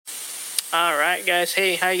All right, guys.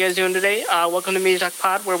 Hey, how you guys doing today? Welcome to Media Talk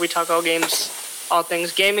Pod, where we talk all games, all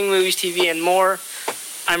things gaming, movies, TV, and more.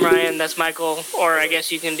 I'm Ryan. That's Michael. Or I guess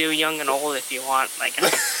you can do young and old if you want.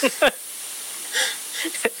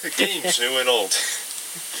 Games, new and old.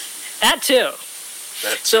 That too.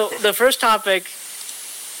 So the first topic,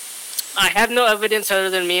 I have no evidence other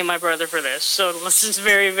than me and my brother for this. So this is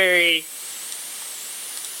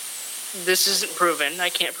this isn't proven. I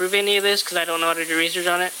can't prove any of this because I don't know how to do research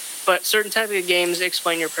on it. But certain types of games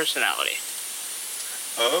explain your personality.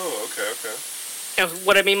 Oh, okay. And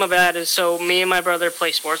what I mean by that is, so me and my brother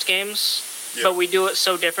play sports games, but we do it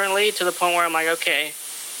so differently to the point where I'm like, okay,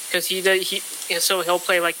 because so he'll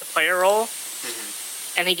play like the player role,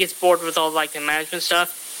 and he gets bored with all like the management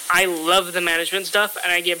stuff. I love the management stuff,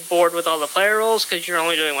 and I get bored with all the player roles because you're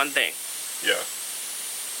only doing one thing. Yeah.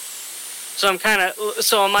 So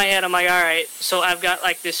so in my head, I'm like, all right, so I've got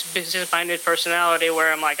like this business-minded personality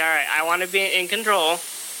where I'm like, all right, I want to be in control.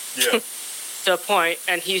 Yeah. To a point,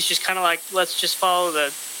 and he's just kind of like, let's just follow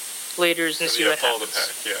the leaders and see what happens. Follow the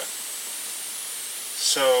pack, yeah.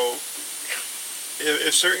 So,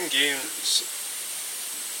 if certain games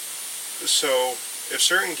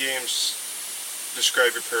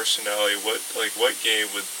describe your personality, what game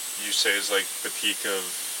would you say is like the peak of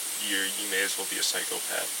you may as well be a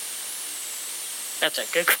psychopath? That's a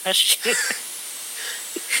good question.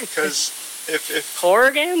 Because if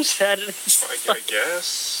horror games, I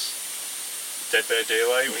guess Dead by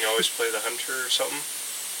Daylight, when you always play the hunter or something.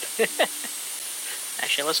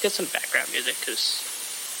 Actually, let's get some background music, because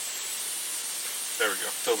there we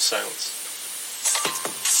go. Fill the silence.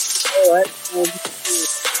 Alright.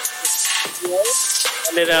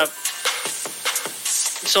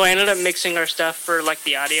 I ended up mixing our stuff for like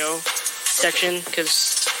the audio section,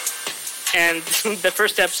 and the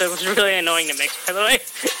first episode was really annoying to mix, by the way.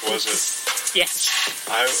 Was it? Yes.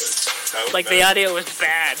 The audio was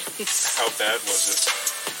bad. How bad was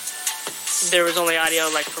it? There was only audio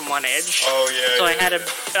like from one edge. Oh yeah. So I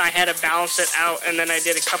had to balance it out, and then I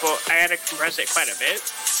had to compress it quite a bit.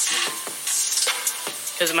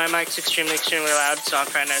 Because my mic's extremely loud, so I'm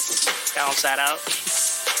trying to balance that out.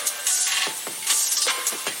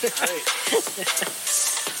 Hi.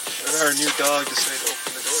 And our new dog decided to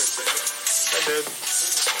open the door and say, "Hi, Dad."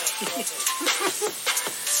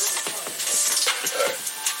 Alright.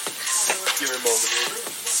 Give me a moment here.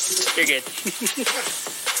 You're good.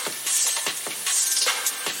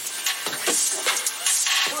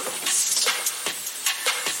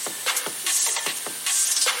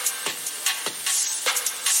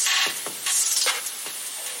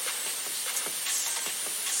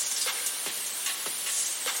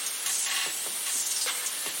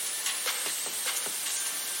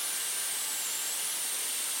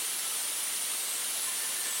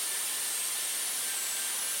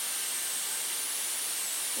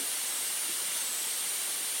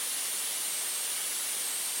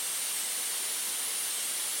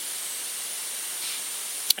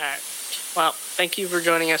 Alright. Well, thank you for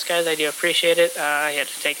joining us, guys. I do appreciate it. I had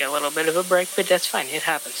to take a little bit of a break, but that's fine. It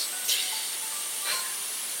happens.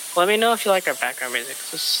 Let me know if you like our background music.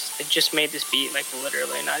 It just made this beat, like,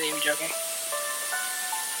 literally, not even joking.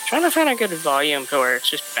 Trying to find a good volume to where it's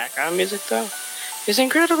just background music, though, is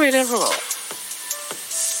incredibly difficult.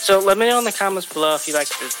 So let me know in the comments below if you like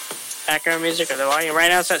the background music or the volume. Right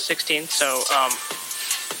now it's at 16, so,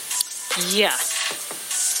 yeah.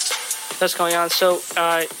 That's going on. So,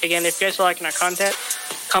 again, if you guys are liking our content,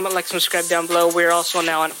 comment, like, subscribe down below. We're also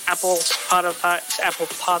now on Apple Podcasts.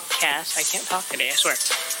 I can't talk today, I swear.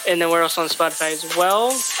 And then we're also on Spotify as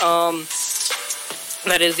well.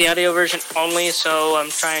 That is the audio version only, so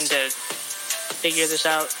I'm trying to figure this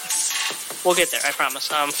out. We'll get there, I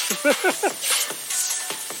promise.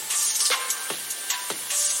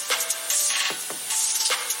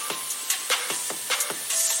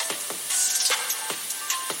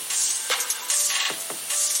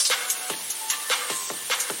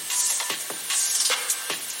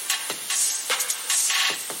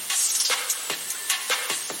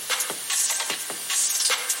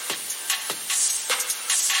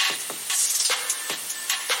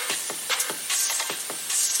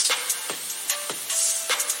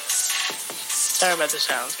 Sorry about the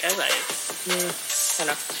sounds, guys. I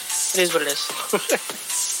know. It is what it is.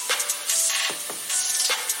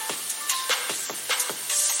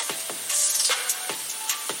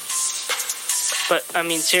 But, I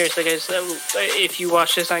mean, seriously, guys, if you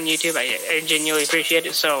watch this on YouTube, I genuinely appreciate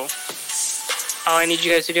it. So, all I need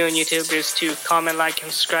you guys to do on YouTube is to comment, like,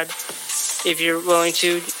 and subscribe if you're willing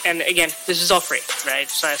to. And, again, this is all free, right?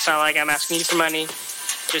 So it's not like I'm asking you for money.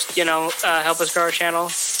 Just, help us grow our channel,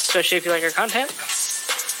 especially if you like our content.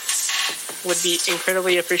 would be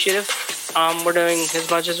incredibly appreciative. We're doing as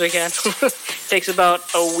much as we can. Takes about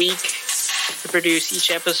a week to produce each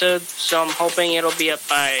episode, so I'm hoping it'll be up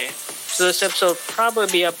by... So this episode will probably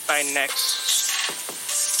be up by next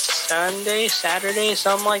Sunday, Saturday,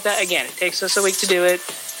 something like that. Again, it takes us a week to do it.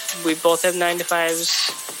 We both have 9 to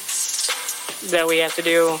 5s that we have to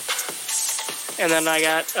do. And then I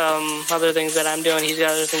got other things that I'm doing. He's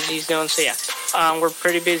got other things he's doing. So yeah, we're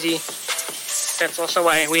pretty busy. That's also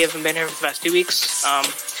why we haven't been here for the past 2 weeks.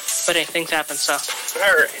 But hey, things happen, so.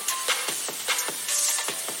 All right.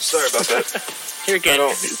 Sorry about that. You're good.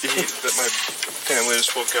 My family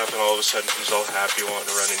just woke up and all of a sudden he's all happy wanting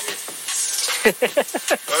to run in here.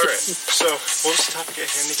 All right. So, what was the topic at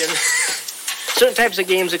hand again? Certain types of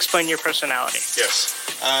games explain your personality. Yes.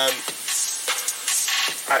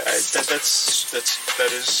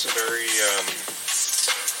 That is very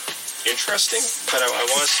interesting, but I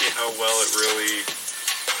want to see how well it really...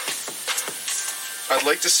 I'd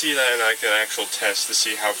like to see that in like an actual test to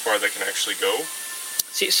see how far that can actually go.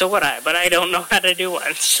 See, so would I, but I don't know how to do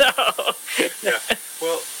one, so... Yeah.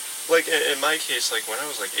 Well, like, in my case, like, when I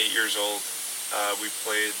was like 8 years old, we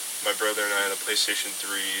played, my brother and I, on a PlayStation 3,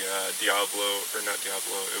 it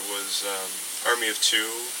was Army of Two,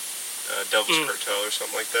 Devil's Cartel or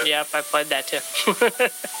something like that. Yep, I played that too.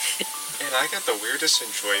 And I got the weirdest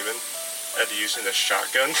enjoyment out of using the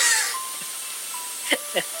shotgun.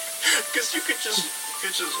 Because you could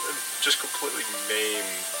just completely maim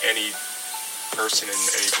any person in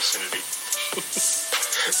any vicinity.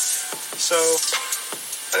 So,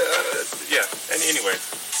 yeah. And anyway,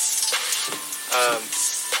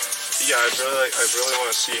 yeah, I really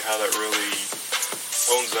want to see how that really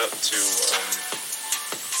owns up to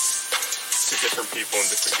different people in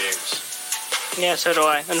different games. Yeah, so do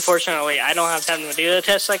I. Unfortunately, I don't have time to do a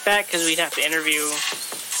test like that because we'd have to interview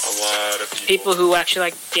a lot of people who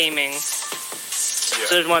actually like gaming. Yeah.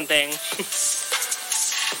 So there's one thing,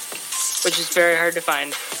 which is very hard to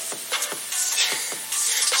find.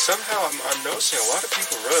 Somehow I'm noticing a lot of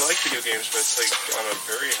people really like video games, but it's like on a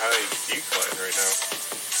very high decline right now.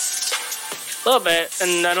 A little bit,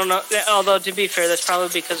 and I don't know. Although to be fair, that's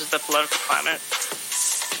probably because of the political climate.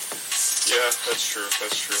 Yeah, that's true.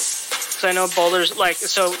 That's true. So I know with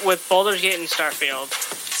Baldur's Gate and Starfield.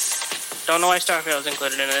 Don't know why Starfield's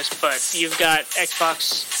included in this, but you've got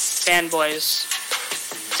Xbox fanboys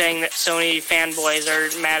saying that Sony fanboys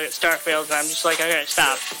are mad at Starfield, and I'm just like, okay,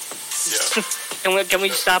 stop. Yeah. Can we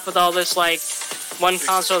stop with all this, like, one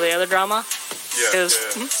console or the other drama? Yeah.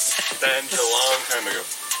 That ended a long time ago.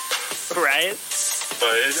 Right?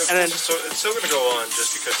 But it's still going to go on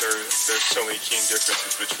just because there's so many keen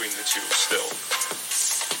differences between the two still.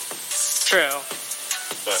 True.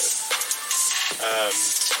 But,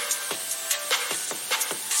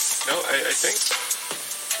 no, I think,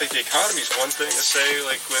 like, the economy is one thing to say,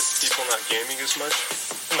 like, with people not gaming as much.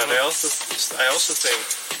 But I also think,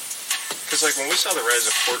 because, like, when we saw the rise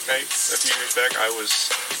of Fortnite a few years back, I think I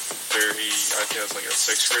was, like, in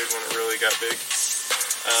 6th grade when it really got big.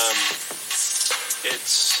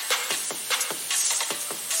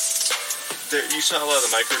 You saw a lot of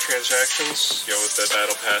the microtransactions, you know, with the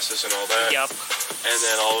battle passes and all that. Yep. And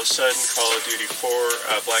then all of a sudden, Call of Duty 4,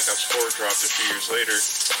 Black Ops 4 dropped a few years later,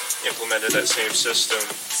 implemented that same system.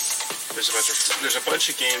 There's a bunch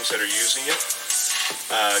of games that are using it.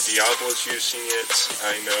 Diablo's using it.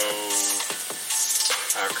 I know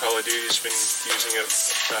Call of Duty's been using it.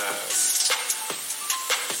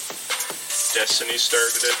 Destiny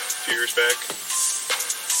started it a few years back.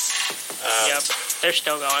 Yep, they're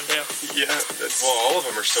still going too. Yeah, well, all of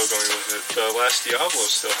them are still going with it. The last Diablo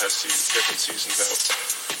still has different seasons out.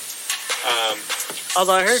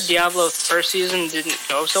 Although I heard Diablo's first season didn't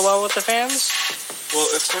go so well with the fans. Well,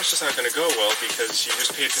 of course it's not going to go well because you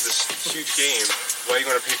just paid for this huge game. Why are you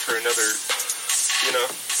going to pay for another, you know?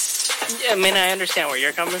 I mean, I understand where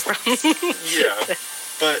you're coming from. Yeah,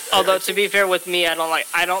 but... Although, to be fair with me, I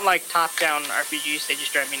don't like top-down RPGs. They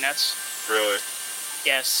just drive me nuts. Really?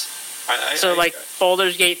 Yes.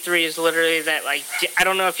 Baldur's Gate 3 is literally that, like... I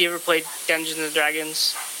don't know if you ever played Dungeons &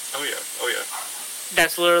 Dragons. Oh, yeah.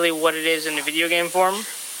 That's literally what it is in a video game form.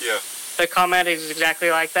 Yeah. The combat is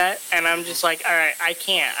exactly like that, and I'm just like, alright, I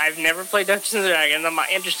can't. I've never played Dungeons & Dragons. I'm not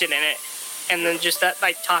interested in it. And then just that,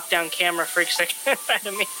 like, top-down camera freaks the shit out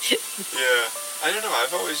of me. Yeah. I don't know.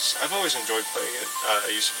 I've always enjoyed playing it.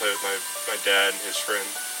 I used to play with my dad and his friend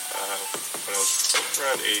when I was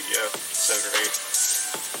around 7 or 8.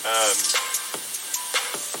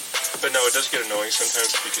 But no, it does get annoying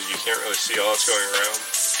sometimes because you can't really see all that's going around.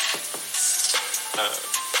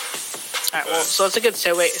 Alright, well, so it's a good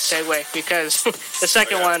segue because the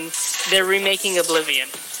second one, they're remaking Oblivion.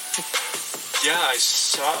 Yeah, I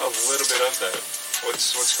saw a little bit of that.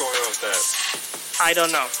 What's going on with that? I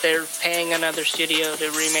don't know. They're paying another studio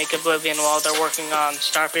to remake Oblivion while they're working on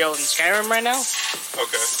Starfield and Skyrim right now.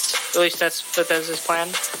 Okay. At least that's Bethesda's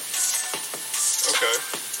plan. Okay.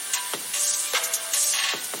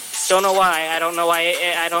 Don't know why. I don't know why.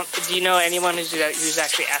 I don't. Do you know anyone who's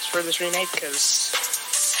actually asked for this remake? Because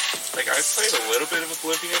like, I played a little bit of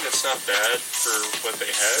Oblivion. It's not bad for what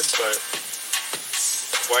they had, but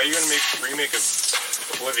why are you gonna make a remake of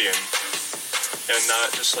Oblivion and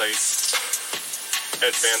not just like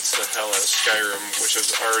advance the hell out of Skyrim, which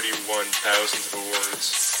has already won thousands of awards?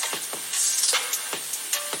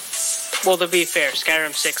 Well, to be fair,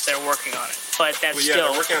 Skyrim 6, they're working on it, but that's well, yeah, still.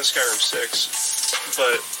 they're working on Skyrim 6,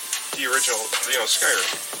 but the original, Skyrim.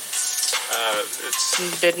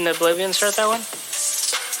 It's. Didn't Oblivion start that one?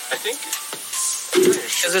 I think.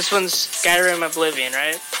 Because this one's Skyrim Oblivion,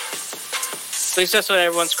 right? At least that's what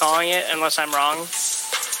everyone's calling it, unless I'm wrong.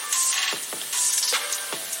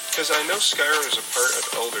 Because I know Skyrim is a part of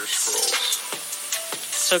Elder Scrolls.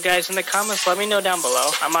 So, guys, in the comments, let me know down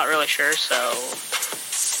below. I'm not really sure, so.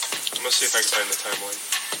 I'm gonna see if I can find the timeline.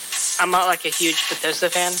 I'm not like a huge Bethesda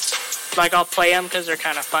fan. Like, I'll play them because they're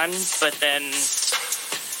kind of fun, but then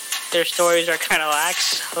their stories are kind of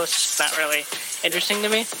lax, so it's just not really interesting to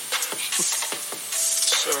me.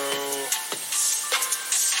 So.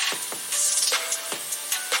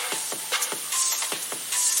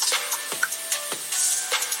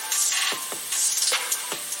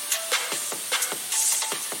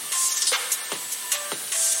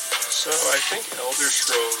 So I think Elder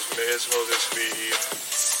Scrolls may as well just be.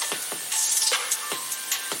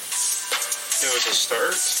 It was a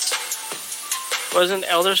start. Wasn't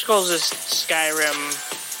Elder Scrolls just Skyrim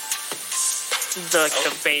the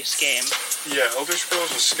base game? Yeah, Elder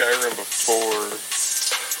Scrolls was Skyrim before.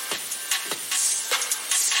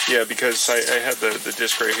 Yeah, because I had the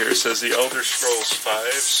disc right here. It says the Elder Scrolls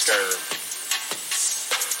 5 Skyrim.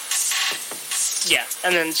 Yeah,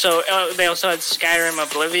 and then so they also had Skyrim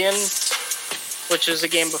Oblivion, which is the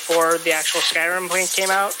game before the actual Skyrim came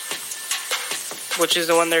out, which is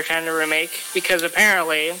the one they're trying to remake. Because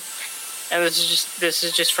apparently, and this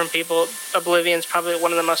is just from people, Oblivion's probably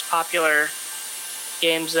one of the most popular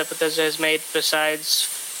games that Bethesda has made besides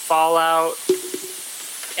Fallout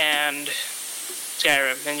and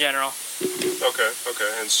Skyrim in general. Okay,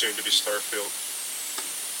 and soon to be Starfield.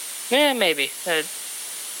 Yeah, maybe.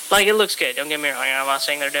 Like, it looks good, don't get me wrong. I'm not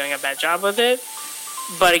saying they're doing a bad job with it.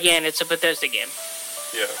 But again, it's a Bethesda game.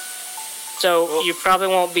 Yeah. So, you probably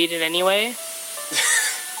won't beat it anyway.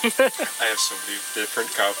 I have so many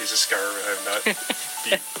different copies of Skyrim. I have not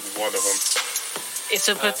beat one of them. It's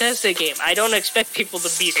a Bethesda game. I don't expect people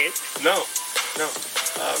to beat it. No.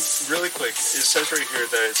 Really quick, it says right here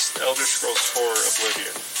that it's Elder Scrolls 4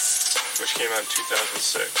 Oblivion, which came out in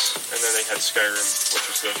 2006. And then they had Skyrim, which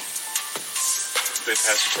was they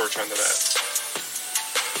passed the torch onto that.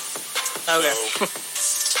 Okay.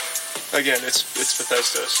 So, again, it's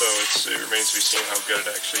Bethesda, so it remains to be seen how good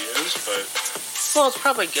it actually is, but. Well, it's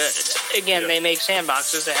probably good. Again, They make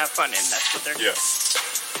sandboxes to have fun in. That's what they're doing.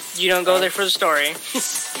 Yeah. You don't go there for the story.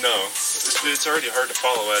 No. It's already hard to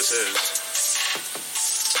follow as is.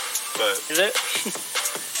 But. Is it?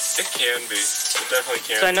 It can be. It definitely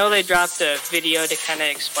can be. So I know they dropped a video to kind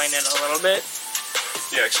of explain it a little bit.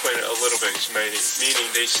 Yeah, explain it a little bit,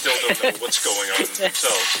 meaning they still don't know what's going on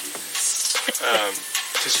themselves.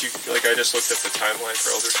 Because I just looked at the timeline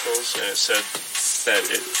for Elder Scrolls, and it said that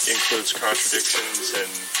it includes contradictions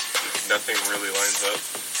and nothing really lines up.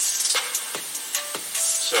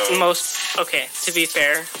 So okay, to be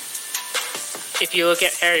fair, if you look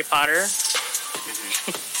at Harry Potter,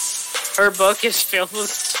 her book is filled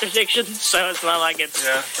with contradictions, so it's not like it's.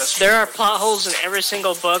 Yeah, that's true. There are plot holes in every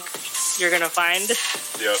single book you're gonna find.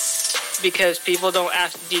 Yep. Because people don't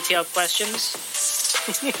ask detailed questions.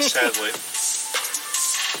 Sadly.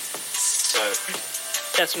 But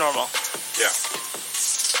that's normal. Yeah.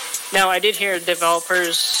 Now, I did hear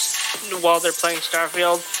developers, while they're playing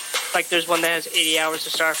Starfield, like there's one that has 80 hours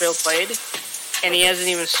of Starfield played, and he hasn't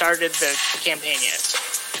even started the campaign yet.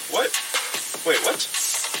 What? Wait, what?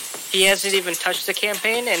 He hasn't even touched the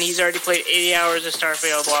campaign, and he's already played 80 hours of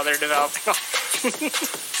Starfield while they're developing.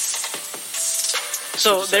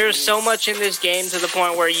 So there's so much in this game to the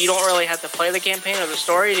point where you don't really have to play the campaign or the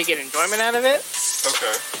story to get enjoyment out of it.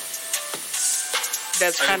 Okay.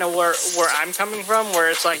 That's kind of where I'm coming from, where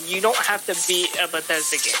it's like you don't have to beat a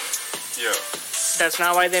Bethesda game. Yeah. That's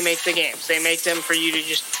not why they make the games. They make them for you to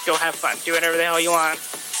just go have fun, do whatever the hell you want.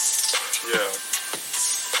 Yeah.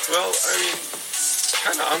 Well, I mean,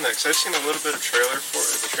 kind of on that, because I've seen a little bit of trailers for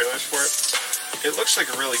it, It looks like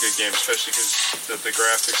a really good game, especially because the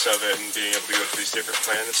graphics of it and being able to go to these different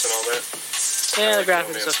planets and all that. Yeah, the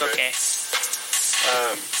graphics look okay.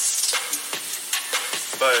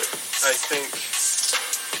 But I think,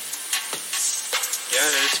 yeah,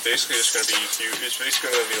 it's basically just going to be huge. It's basically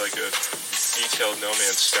going to be like a detailed No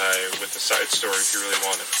Man's Sky with a side story if you really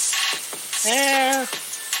want it. Yeah.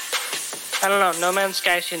 I don't know. No Man's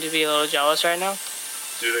Sky seems to be a little jealous right now.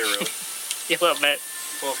 Do they really? Yeah, a little bit.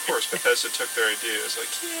 Well, of course, Bethesda took their idea. It's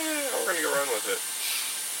like, yeah, we're going to go run with it.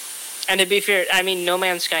 And to be fair, I mean, No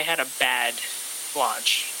Man's Sky had a bad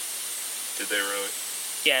launch. Did they really?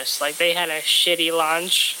 Yes, like they had a shitty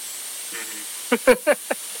launch.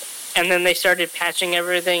 Mm-hmm. And then they started patching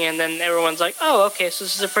everything, and then everyone's like, oh, okay, so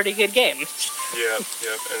this is a pretty good game. Yep.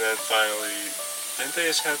 And then finally, didn't they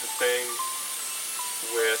just have the thing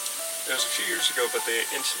with, it was a few years ago, but they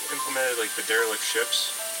implemented like the derelict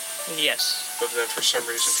ships? Yes. But then for some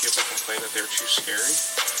reason people complained that they were too scary.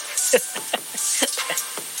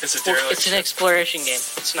 It's a derelict It's an exploration game.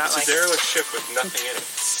 It's not like... It's a derelict ship with nothing in it.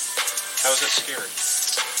 How is that scary?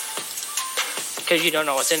 Because you don't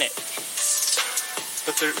know what's in it.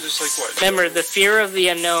 But there's like what? Remember, the fear of the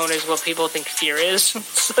unknown is what people think fear is.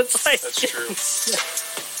 So it's like... That's true.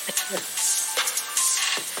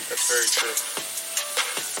 That's very true.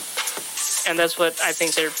 And that's what I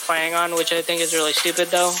think they're playing on, which I think is really stupid,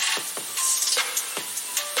 though.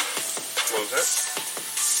 What was that?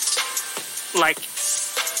 Like,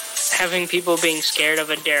 having people being scared of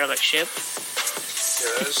a derelict ship.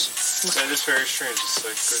 Yeah, that is very strange. It's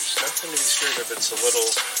like, there's nothing to be scared of. It's a little...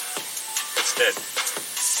 It's dead.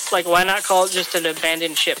 Like, why not call it just an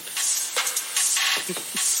abandoned ship?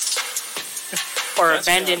 Or that's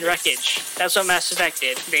abandoned wreckage. That's what Mass Effect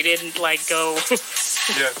did. They didn't, like, go...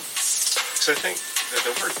 Yeah. Because I think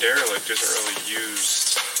the word derelict isn't really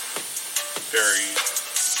used very...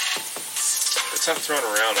 It's not thrown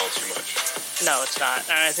around all too much. No, it's not.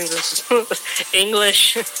 And I think this is...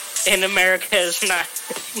 English in America is not...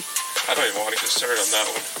 I don't even want to get started on that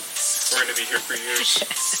one. We're going to be here for years.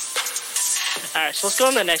 Alright, so let's go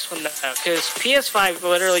on the next one, though. Because PS5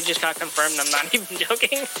 literally just got confirmed. I'm not even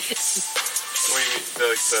joking. What do you mean?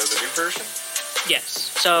 The new version? Yes.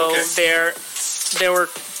 So there were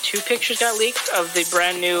 2 pictures got leaked of the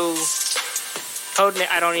brand new code name.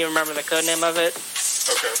 I don't even remember the code name of it.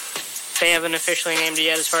 Okay. They haven't officially named it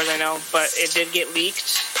yet, as far as I know, but it did get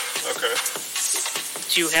leaked. Okay.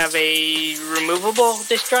 To have a removable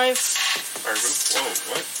disk drive.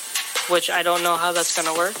 Whoa, what? Which I don't know how that's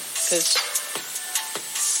gonna work, because...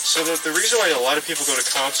 So the reason why a lot of people go to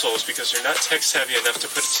console is because they're not tech savvy enough to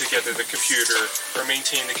put together the computer or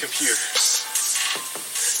maintain the computers.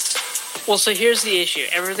 Well, so here's the issue.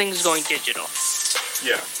 Everything's going digital.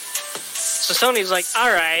 Yeah. So Sony's like,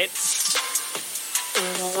 all right,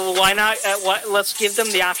 why not? Let's give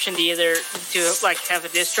them the option to either like have a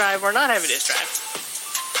disk drive or not have a disk drive.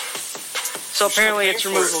 So apparently it's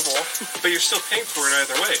removable. But you're still paying for it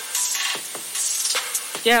either way.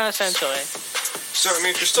 Yeah, essentially. So, I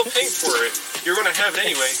mean, if you're still paying for it, you're going to have it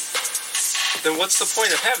anyway, then what's the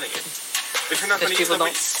point of having it? If you're not going to use it,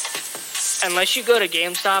 unless you go to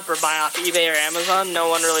GameStop or buy off eBay or Amazon, no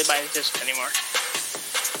one really buys discs anymore.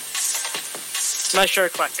 Unless you're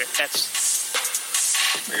a collector, that's...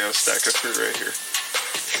 I got a stack of fruit right here.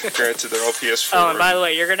 Granted, they're all PS4. Oh, and by the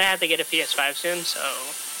way, you're going to have to get a PS5 soon, so...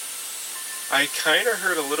 I kind of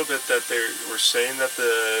heard a little bit that they were saying that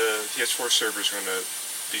the PS4 servers are going to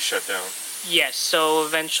be shut down. Yes, so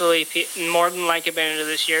eventually, more than likely by the end of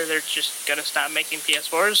this year, they're just going to stop making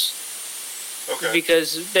PS4s. Okay.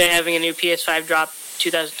 Because they're having a new PS5 drop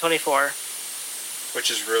 2024. Which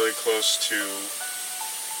is really close to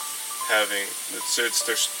having...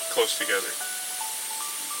 they're close together.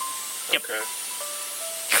 Yep. Okay.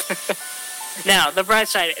 Now, the bright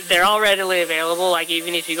side, they're all readily available. Like,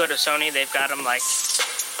 even if you go to Sony, they've got them, like,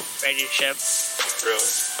 ready to ship. Really?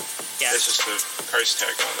 Yeah. It's just the price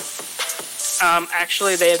tag on it.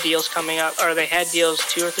 Actually, they have deals coming up, or they had deals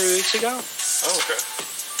 2 or 3 weeks ago. Oh, okay.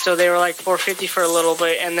 So they were like $450 for a little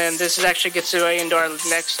bit, and then this is actually gets into our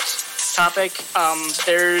next topic. I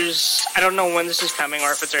don't know when this is coming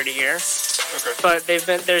or if it's already here. Okay. But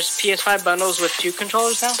there's PS5 bundles with 2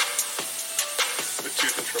 controllers now. With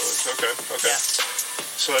 2 controllers, okay. Yeah.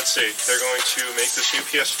 So let's see, they're going to make this new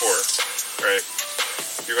PS4, right?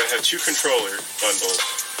 You're going to have 2 controller bundles.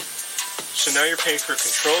 So now you're paying for a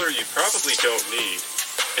controller you probably don't need,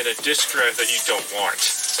 and a disc drive that you don't want.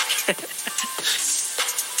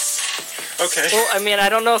 Okay. Well, I mean, I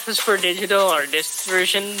don't know if it's for digital or disc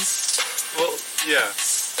version. Well, yeah.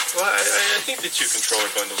 Well, I think the 2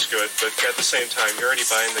 controller bundle's good, but at the same time, you're already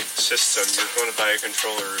buying the system. You're going to buy a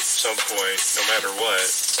controller at some point, no matter what.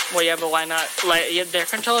 Well, yeah, but why not? Like, yeah, their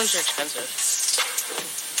controllers are expensive.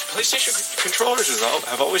 PlayStation controllers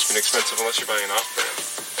have always been expensive unless you're buying an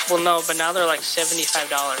off-brand. Well, no, but now they're like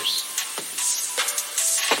 $75.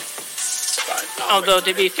 Although,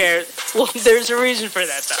 to be fair, well, there's a reason for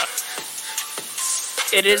that, though.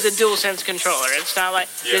 It is a DualSense controller. It's not like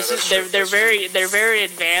they're very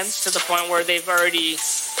advanced to the point where they've already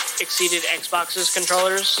exceeded Xbox's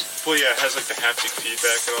controllers. Well, yeah, it has like the haptic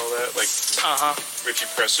feedback and all that. Like, if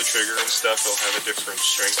you press the trigger and stuff, it'll have a different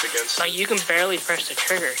strength against it. Like, you can barely press the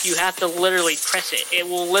trigger. You have to literally press it. It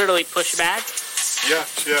will literally push back. Yeah.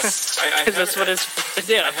 Because that's what it's supposed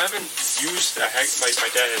to do. I haven't used.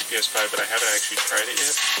 My dad has PS5, but I haven't actually tried it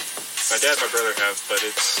yet. My dad and my brother have, but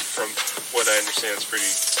it's, from what I understand, it's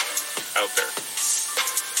pretty out there.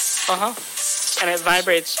 And it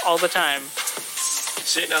vibrates all the time.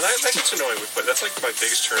 See, now that gets annoying with play. That's like my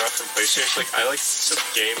biggest turnoff from PlayStation. Like, I like to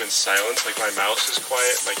game in silence. Like, my mouse is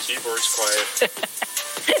quiet, my keyboard's quiet.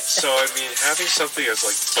 So, I mean, having something that's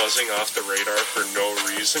like buzzing off the radar for no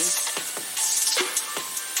reason.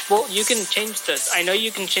 Well, you can change I know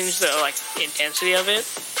you can change the, like, intensity of it.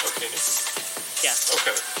 Okay. Yeah.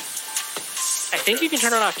 Okay. I think you can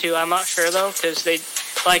turn it off too. I'm not sure though, because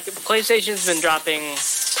PlayStation's been dropping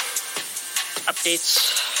updates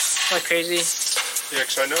like crazy. Yeah,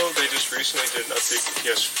 because I know they just recently did an update to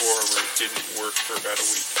PS4 where it didn't work for about a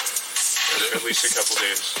week, or at least a couple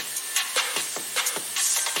days.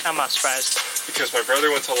 I'm not surprised. Because my brother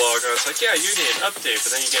went to log on, it's like, yeah, you need an update,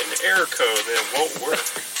 but then you get an error code, and it won't work.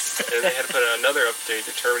 And they had to put another update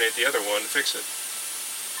to terminate the other one to fix it.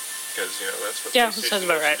 Because, that's what that sounds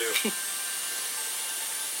about right. do.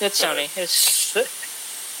 It's Sony. Is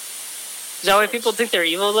that why people think they're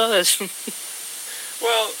evil, though?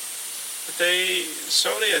 Well,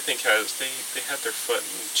 Sony, I think, they have their foot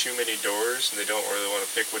in too many doors, and they don't really want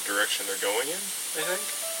to pick what direction they're going in, I think.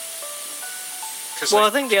 Well, I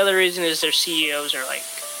think the other reason is their CEOs are, like,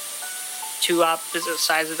 two opposite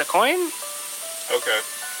sides of the coin. Okay.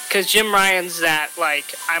 Because Jim Ryan's that,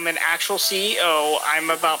 like, I'm an actual CEO, I'm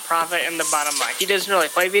about profit and the bottom line. He doesn't really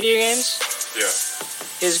play video games. Yeah.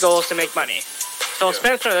 His goal is to make money. Phil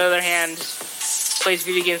Spencer, on the other hand, plays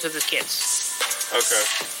video games with his kids. Okay.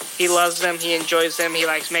 He loves them, he enjoys them, he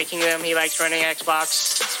likes making them, he likes running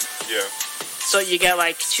Xbox. Yeah. So you get,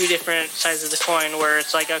 like, two different sides of the coin where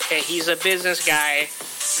it's like, okay, he's a business guy,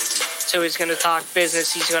 so he's going to talk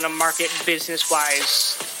business, he's going to market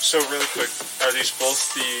business-wise. So, really quick, are these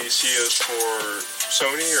both the CEOs for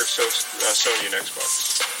Sony or Sony and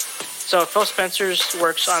Xbox? So Phil Spencer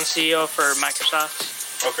works on CEO for Microsoft.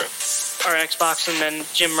 Okay. Or Xbox, and then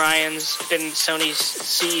Jim Ryan's been Sony's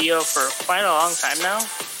CEO for quite a long time now.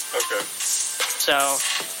 Okay. So...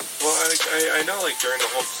 Well, I know, like, during the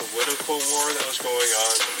whole political war that was going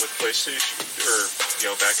on with PlayStation, or,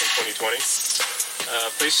 back in 2020,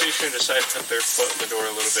 PlayStation decided to put their foot in the door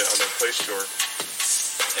a little bit on their Play Store.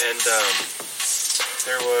 And,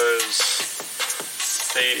 there was...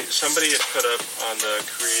 Somebody had put up on the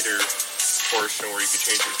creator portion where you could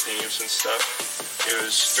change your themes and stuff. It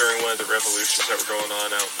was during one of the revolutions that were going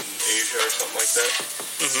on out in Asia or something like that.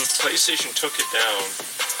 Mm-hmm. PlayStation took it down,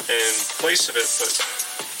 and in place of it put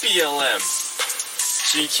BLM.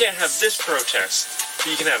 So you can't have this protest, but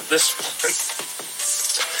you can have this one.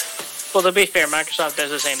 Well, to be fair, Microsoft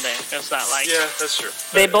does the same thing. It's not like... Yeah, that's true.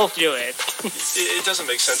 They both do it. It doesn't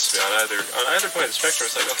make sense to me on either point of the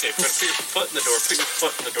spectrum. It's like, okay, if you're going to put your foot in the door, put your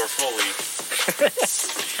foot in the door fully.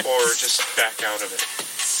 Or just back out of it.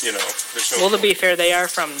 There's no... Well, to be fair, they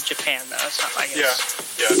are from Japan, though. It's not like it's...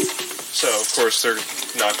 Yeah. So, of course, they're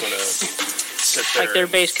not going to sit there... Like,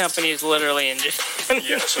 their base company is literally in Japan.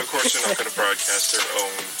 Yeah, so of course they're not going to broadcast their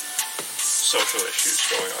own social issues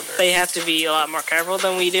going on there. They have to be a lot more careful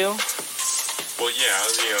than we do. Well, yeah,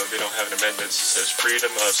 they don't have an amendment that says freedom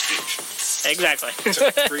of speech. Exactly.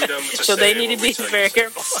 Freedom to so say they need to be very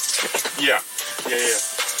careful. Yeah.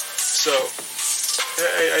 So,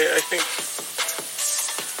 I think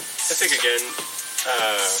again,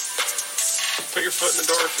 put your foot in the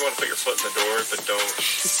door if you want to put your foot in the door, but don't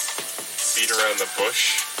beat around the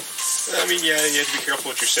bush. I mean, yeah, you have to be careful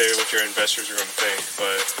what you say, what your investors are going to think,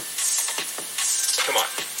 but come on,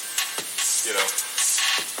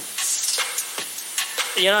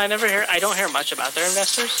 I don't hear much about their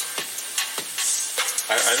investors.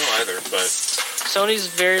 I don't either, but... Sony's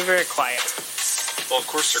very, very quiet. Well, of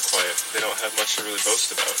course they're quiet. They don't have much to really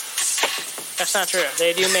boast about. That's not true.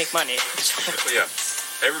 They do make money. Yeah.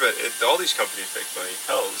 All these companies make money.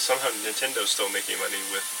 Hell, somehow Nintendo's still making money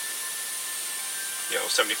with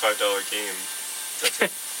 $75 game that's a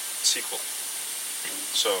sequel.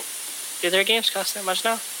 So, Do their games cost that much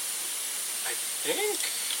now? I think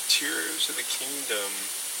Tears of the Kingdom...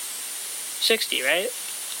 60, right?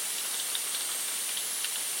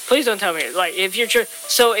 Please don't tell me. Like, if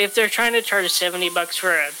they're trying to charge $70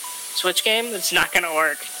 for a Switch game, it's not gonna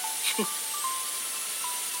work.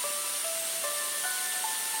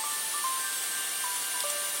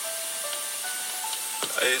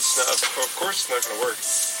 It's not. Of course, it's not gonna work.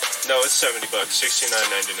 No, it's $70,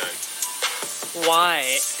 $69.99.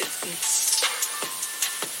 Why?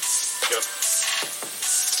 Yep.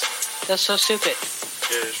 That's so stupid.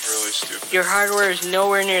 It is really stupid. Your hardware is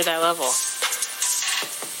nowhere near that level.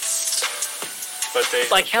 But they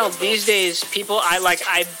like hell these days, people I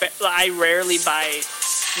rarely buy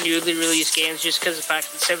newly released games just because the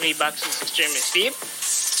fact that $70 is extremely steep.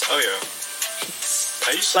 Oh yeah.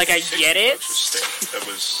 I used to I get it. That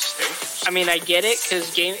was stink. I mean, I get it because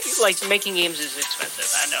making games is expensive.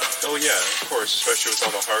 I know. Oh yeah, of course, especially with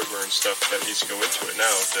all the hardware and stuff that needs to go into it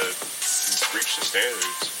now to reach the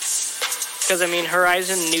standards. Because I mean,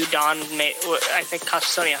 Horizon New Dawn I think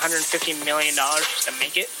cost Sony $150 million just to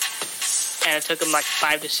make it, and it took them like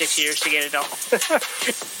 5 to 6 years to get it all.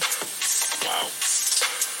 Wow.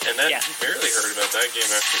 And that you barely heard about that game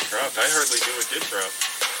after it dropped. I hardly knew it did drop.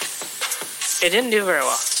 It didn't do very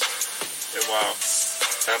well. Wow.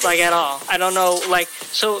 At all. I don't know,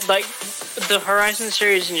 the Horizon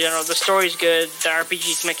series in general, the story's good, the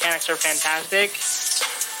RPG mechanics are fantastic,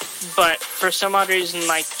 but for some odd reason,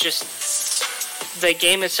 just the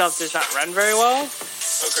game itself does not run very well.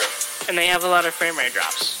 Okay. And they have a lot of frame rate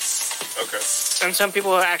drops. Okay. And some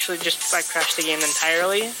people actually just, crash the game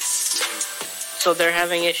entirely, so they're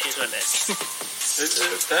having issues with it.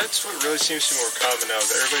 That's what really seems to be more common now.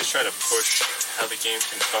 That everybody's trying to push how the game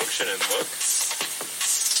can function and look,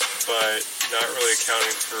 but not really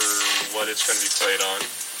accounting for what it's going to be played on.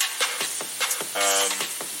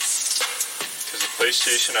 Because the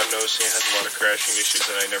PlayStation, I'm noticing, has a lot of crashing issues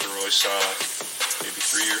that I never really saw maybe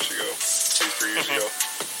 3 years ago, 2-3 years ago.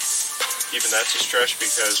 Even that's a stretch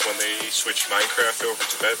because when they switched Minecraft over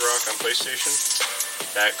to Bedrock on PlayStation,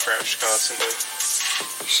 that crashed constantly.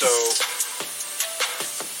 So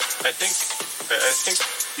I think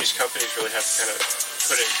these companies really have to kind of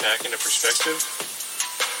put it back into perspective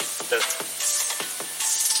that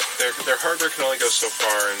their hardware can only go so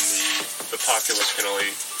far and the populace can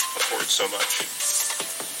only afford so much.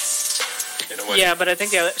 In a way. Yeah, but I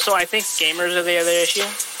think gamers are the other issue.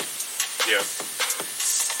 Yeah.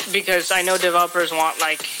 Because I know developers want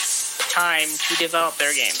time to develop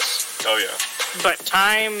their games. Oh yeah. But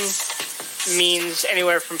time means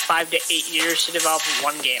anywhere from 5 to 8 years to develop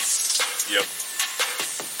one game. Yep.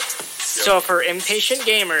 So for impatient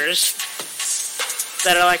gamers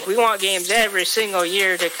that are we want games every single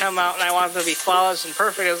year to come out and I want them to be flawless and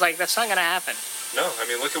perfect, it's that's not going to happen. No, I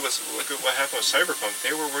mean look at what happened with Cyberpunk.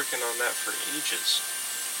 They were working on that for ages.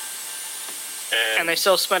 And they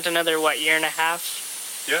still spent another year and a half?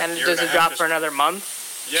 Yeah. And does it drop for another month?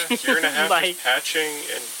 Yeah, year and a half just patching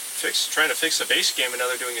and trying to fix the base game, and now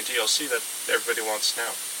they're doing a DLC that everybody wants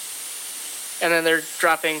now. And then they're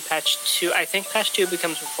dropping patch 2. I think patch 2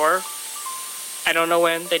 becomes before. I don't know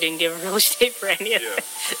when. They didn't give a release date for any of it.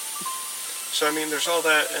 So, I mean, there's all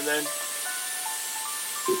that, and then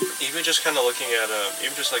even just kind of looking at,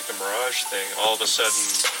 even just the Mirage thing, all of a sudden,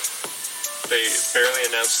 they barely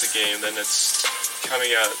announced the game, then it's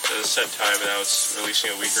coming out at a set time, and now it's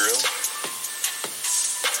releasing a week early.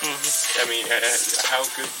 I mean, how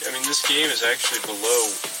good... I mean, this game is actually below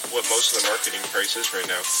what most of the marketing price is right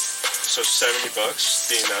now. So $70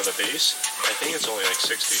 being now the base, I think it's only 60.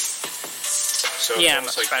 So it's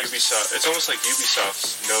almost like Ubisoft. It's almost like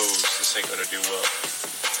Ubisoft knows this ain't gonna do well.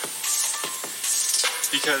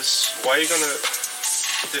 Because why are you gonna?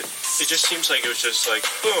 It just seems like it was just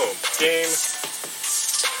boom, game.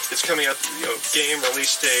 It's coming out. Game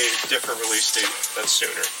release date, different release date. That's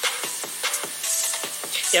sooner.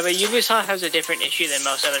 Yeah, but Ubisoft has a different issue than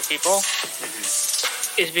most other people.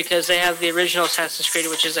 Is because they have the original Assassin's Creed,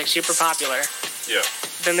 which is super popular. Yeah.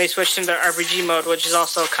 Then they switched into RPG mode, which is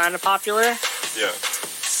also kind of popular. Yeah.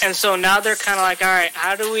 And so now they're kind of all right,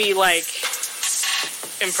 how do we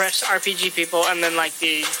impress RPG people and then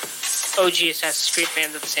the OG Assassin's Creed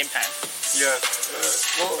fans at the same time? Yeah.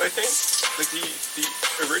 Well, I think the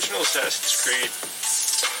original Assassin's Creed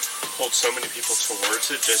pulled so many people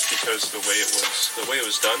towards it just because the way it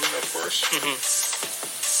was done, of course.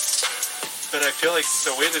 But I feel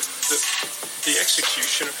the way that the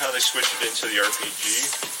execution of how they switched it into the RPG,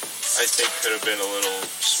 I think could have been a little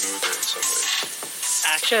smoother in some ways.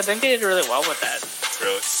 Actually, I think they did really well with that.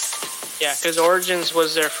 Really? Yeah, because Origins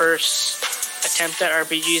was their first attempt at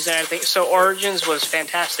RPGs, and I think so. Origins was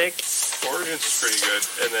fantastic. Origins was pretty good,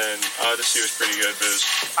 and then Odyssey was pretty good. But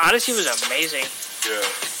Odyssey was amazing. Yeah,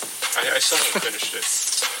 I still haven't finished it.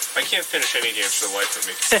 I can't finish any games for the life of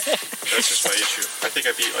me. That's just my issue. I think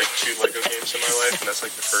I beat like 2 Lego games in my life, and that's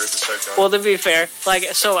like the furthest I've gone. Well, to be fair,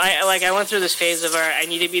 I went through this phase of I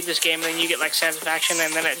need to beat this game, and then you get like satisfaction,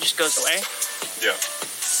 and then it just goes away. Yeah.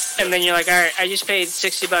 And then you're like, all right, I just paid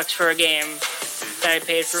 $60 for a game that I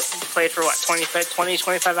played for what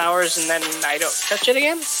 25 hours, and then I don't touch it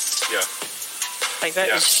again. Yeah. Like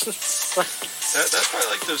that. Yeah. Is, That's why I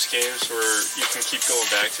like those games where you can keep going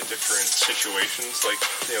back to different situations, like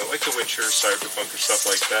The Witcher, Cyberpunk, or stuff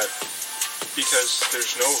like that. Because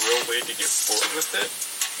there's no real way to get bored with it,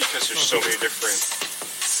 because there's so many different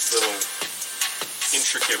little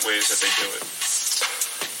intricate ways that they do it.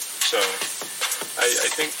 So, I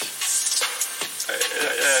think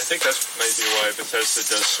that might be why Bethesda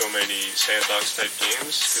does so many sandbox type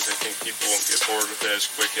games, because I think people won't get bored with it as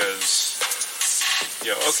quick as,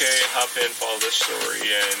 okay, hop in, follow this story,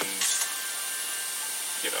 and,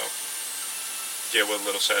 get what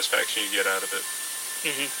little satisfaction you get out of it.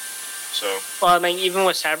 Mm-hmm. So. Well, I mean, even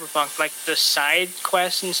with Cyberpunk, like, the side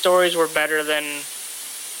quests and stories were better than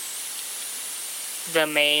the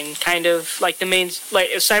main kind of, like,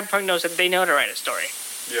 Cyberpunk knows that they know how to write a story.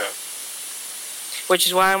 Yeah. Which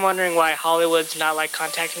is why I'm wondering why Hollywood's not, like,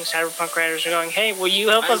 contacting Cyberpunk writers and going, hey, will you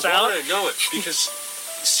help us out? I want to know it, because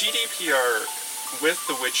CDPR with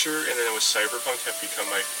The Witcher and then with Cyberpunk have become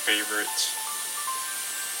my favorite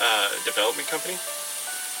development company,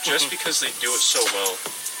 just because they do it so well.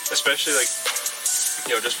 Especially, like,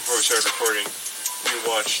 just before we started recording, we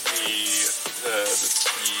watched the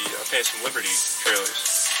Phantom Liberty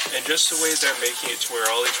trailers, and just the way they're making it to where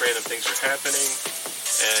all these random things are happening,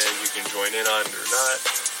 and you can join in on it or not,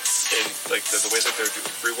 and like the way that they're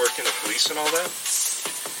reworking the police and all that.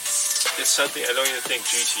 It's something I don't even think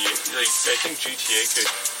GTA. I think GTA could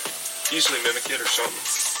easily mimic it or something.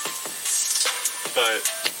 But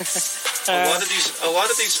a lot of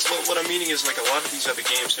these. What I'm meaning is, like, a lot of these other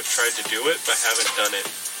games have tried to do it, but haven't done it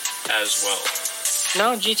as well.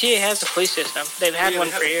 No, GTA has a police system. They've had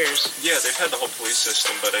one for years. Yeah, they've had the whole police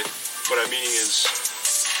system, but what I'm meaning is,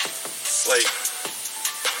 like,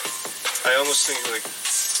 I almost think like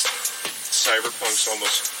Cyberpunk's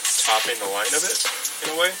almost topping the line of it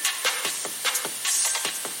in a way.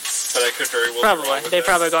 But I could very well probably. Be wrong with They're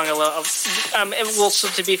that. probably going a little. So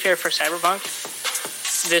to be fair for Cyberpunk,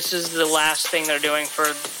 this is the last thing they're doing for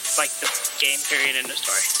like the game period in the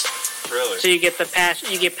story. Really? So you get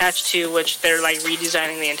patch 2, which they're like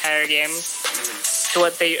redesigning the entire game to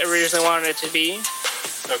what they originally wanted it to be.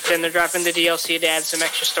 Okay. Then they're dropping the DLC to add some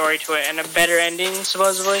extra story to it and a better ending,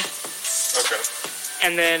 supposedly. Okay.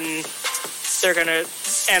 And then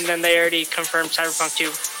they already confirmed Cyberpunk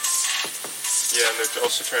 2. Yeah, and they're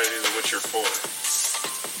also trying to do The Witcher 4.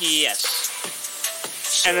 Yes.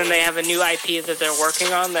 So, And then they have a new IP that they're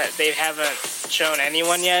working on that they haven't shown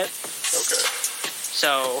anyone yet. Okay.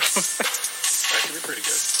 So. That could be pretty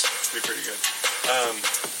good.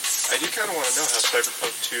 I do kind of want to know how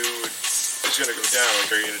Cyberpunk 2 is going to go down.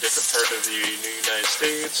 Like, are you in a different part of the United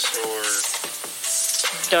States, or?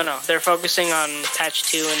 Don't know. They're focusing on patch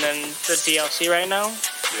 2 and then the DLC right now.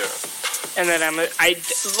 Yeah. And then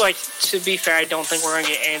to be fair, I don't think we're going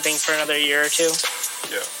to get anything for another year or two.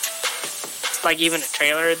 Yeah. Like, even a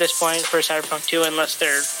trailer at this point for Cyberpunk 2, unless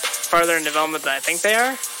they're farther in development than I think they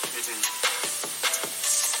are.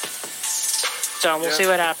 So we'll see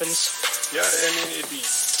what happens. Yeah, I mean, it'd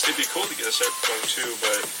be cool to get a Cyberpunk 2,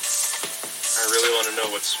 but I really want to know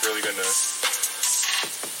what's really going to...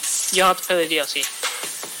 You'll have to play the DLC.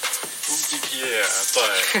 Yeah,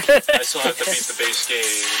 but I still have to beat the base game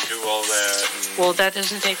and do all that. And well, that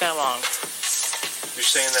doesn't take that long. you're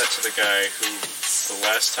saying that to the guy who, the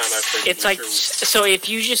last time I played It's like, so if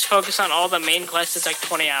you just focus on all the main quests, it's like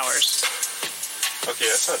 20 hours. Okay,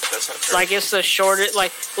 that's not terrible. Like, it's the shortest,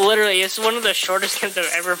 like, literally, it's one of the shortest games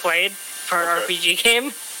I've ever played for an RPG game.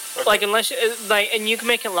 Okay. Like, unless, and you can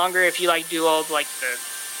make it longer if you, like, do all, like, the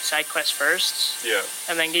side quests first. Yeah.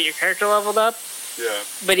 And then get your character leveled up. Yeah.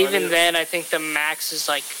 But even then, I think the max is,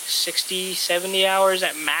 like, 60, 70 hours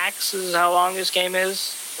at max is how long this game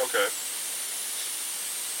is. Okay.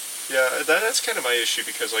 Yeah, that's kind of my issue,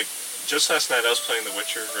 because, like, just last night I was playing The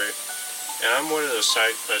Witcher, right? And I'm one of those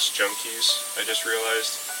side quest junkies, I just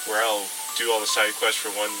realized, where I'll do all the side quests for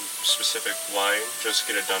one specific line, just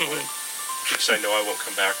to get it done with, because I know I won't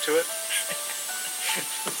come back to it.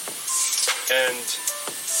 And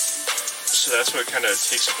so that's what kind of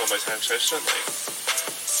takes up all my time, so I spent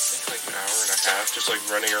like like an hour and a half, just like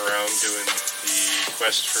running around doing the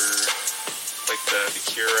quest for like the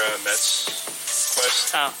Kira Metz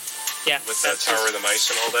quest. Oh, yeah. With the Tower of the Mice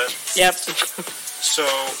and all that. Yep. So,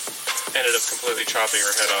 ended up completely chopping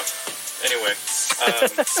her head off. Anyway,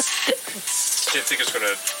 didn't think it was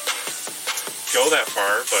gonna go that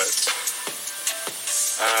far, but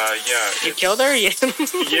yeah. You killed her? Yeah.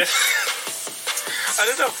 Yeah. I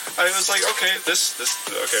don't know. I was like, okay,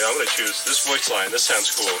 okay, I'm gonna choose this voice line. This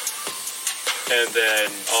sounds cool. And then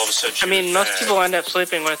all of a sudden, most people end up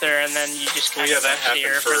sleeping with her, and then you just kind of that happened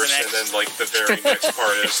her first, for the next... and then like the very next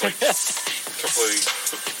part is like completely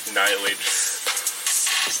annihilated.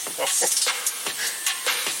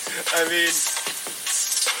 I mean,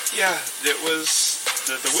 yeah, it was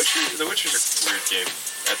the Witcher. The Witcher's a weird game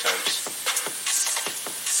at times.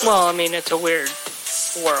 Well, I mean, it's a weird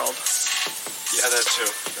world. Yeah, that too.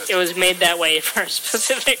 It was made that way for a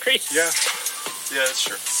specific reason. Yeah, that's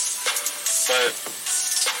true. But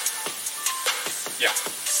yeah,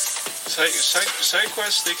 side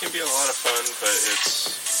quests, they can be a lot of fun, but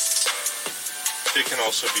it can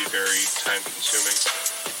also be very time consuming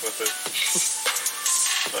with it.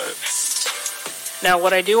 But now,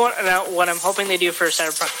 what I'm hoping they do for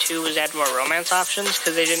Cyberpunk 2 is add more romance options,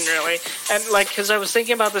 because they didn't really, and because I was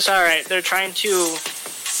thinking about this. All right, they're trying to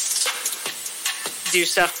do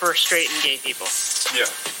stuff for straight and gay people. Yeah.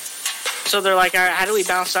 So they're like, all right, how do we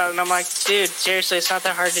balance out? And I'm like, dude, seriously, it's not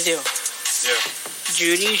that hard to do. Yeah.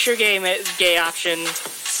 Judy's your gay option.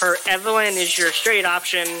 Her Evelyn is your straight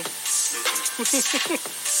option. Mm-hmm.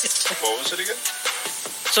 What was it again?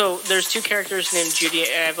 So there's two characters named Judy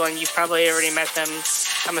and Evelyn. You've probably already met them,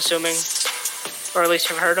 I'm assuming. Or at least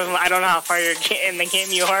have heard of them. I don't know how far you're in the game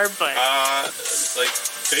you are, but... like,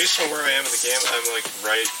 based on where I am in the game, I'm like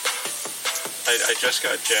right... I just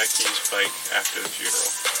got Jackie's bike after the funeral.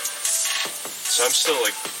 So I'm still,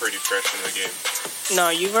 like, pretty fresh in the game. No,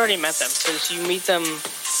 you've already met them, because you meet them...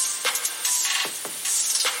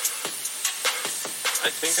 I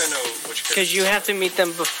think I know which character. Because you have to meet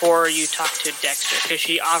them before you talk to Dexter, because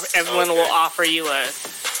Evelyn will offer you a...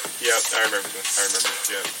 Yeah, I remember,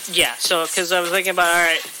 yeah. Yeah, so, because I was thinking about,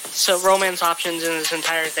 alright, so romance options in this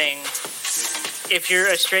entire thing. Mm-hmm. If you're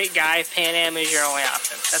a straight guy, Pan Am is your only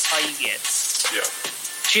option. That's all you get. Yeah.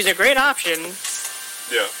 She's a great option.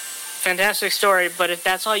 Yeah. Fantastic story, but if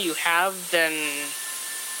that's all you have, then...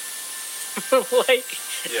 like...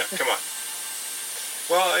 Yeah, come on.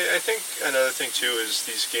 Well, I think another thing, too, is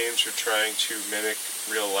these games are trying to mimic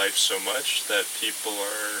real life so much that people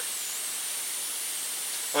are...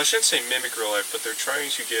 Well, I shouldn't say mimic real life, but they're trying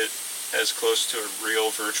to get as close to a real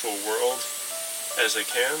virtual world as they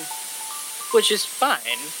can. Which is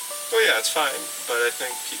fine. Oh, yeah, it's fine, but I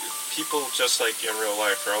think people, just like in real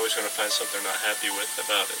life, are always going to find something they're not happy with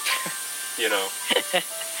about it. You know?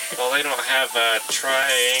 Well, they don't have a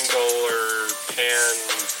triangle or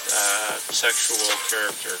sexual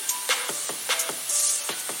character.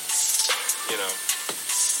 You know.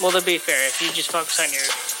 Well, to be fair, if you just focus on your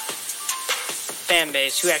fan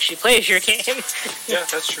base who actually plays your game. Yeah,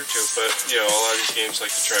 that's true too. But, you know, a lot of these games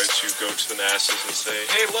like to try to go to the masses and say,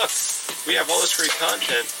 hey, look, we have all this great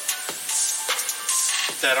content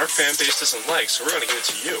that our fan base doesn't like, so we're going to give it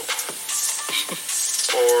to you.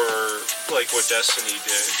 Or, like what Destiny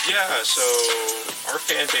did. Yeah, so our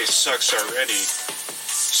fan base sucks already.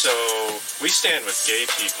 So we stand with gay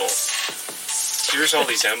people. Here's all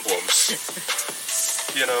these emblems.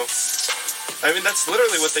 You know? I mean, that's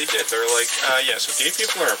literally what they did. They're like, yeah, so gay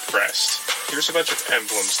people are oppressed. Here's a bunch of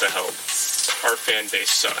emblems to help. Our fan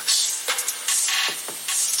base sucks.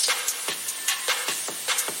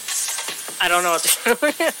 I don't know what to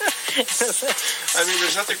I mean,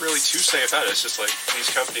 there's nothing really to say about it. It's just like these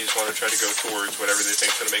companies want to try to go towards whatever they think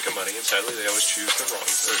is going to make them money, and sadly, they always choose the wrong.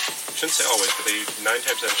 Or I shouldn't say always, but they 9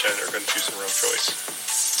 times out of 10 are going to choose the wrong choice.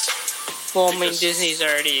 Well, I mean, Disney's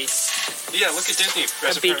already. Yeah, look at Disney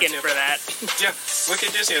as a beacon for that. Yeah, look at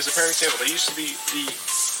Disney as a prime example. They used to be the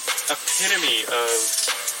epitome of,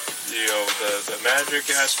 you know, the magic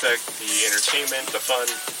aspect, the entertainment, the fun.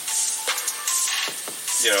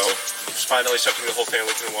 You know, it's finally something the whole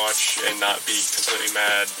family can watch and not be completely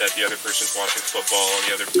mad that the other person's watching football and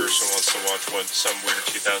the other person wants to watch some weird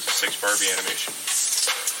 2006 Barbie animation.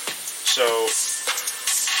 So,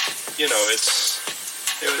 you know,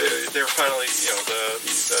 they're finally, you know,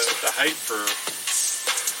 the hype for,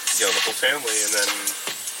 you know, the whole family, and then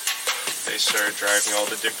they started driving all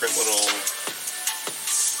the different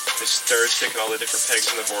they started sticking all the different pegs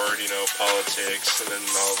in the board, you know, politics, and then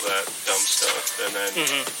all that dumb stuff, and then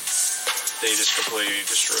they just completely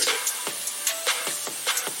destroyed it.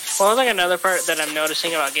 Well, I think another part that I'm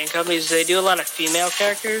noticing about game companies is they do a lot of female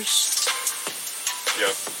characters.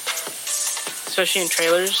 Yeah. Especially in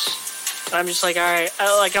trailers. I'm just like, alright,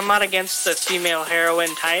 I'm not against the female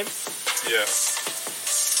heroine type. Yeah.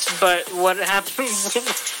 But what happened?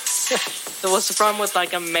 What's the problem with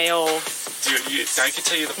like a male? Dude, I can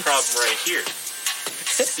tell you the problem right here.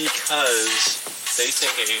 Because they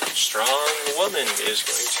think a strong woman is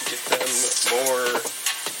going to get them more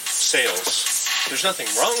sales. There's nothing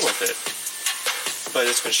wrong with it. But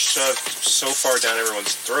it's been shoved so far down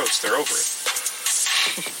everyone's throats, they're over it.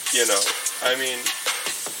 You know, I mean,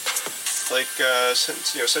 like,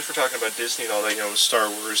 since we're talking about Disney and all that, Star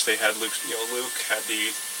Wars, they had Luke had the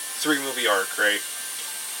 3-movie arc, right?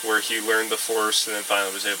 Where he learned the Force and then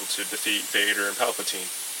finally was able to defeat Vader and Palpatine.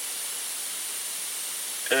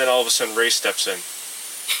 And then all of a sudden Rey steps in.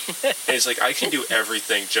 And he's like, I can do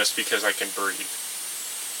everything just because I can breathe.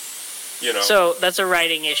 You know? So that's a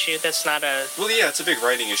writing issue. That's not a... Well, yeah, it's a big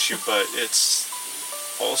writing issue, but it's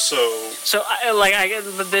also... So,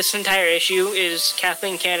 this entire issue is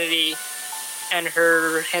Kathleen Kennedy and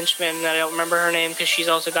her henchman, I don't remember her name because she's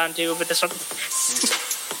also gone too, but this one...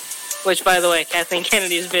 Mm-hmm. Which, by the way, Kathleen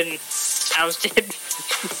Kennedy's been ousted.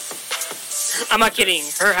 I'm not kidding.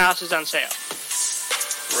 Her house is on sale.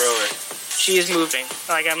 Really? She is moving.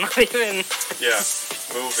 Like, I'm not even... Yeah,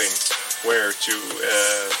 moving. Where? To,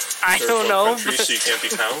 I don't know. Country so you can't be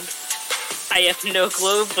found? I have no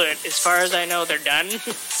clue, but as far as I know, they're done.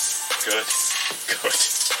 Good. Good.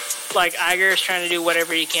 Like, Iger is trying to do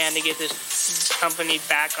whatever he can to get this company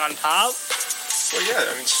back on top. Well, yeah,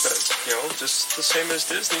 I mean, just the same as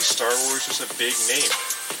Disney, Star Wars was a big name.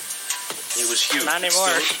 It was huge. Not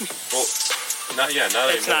anymore. Not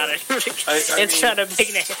anymore. It's not not a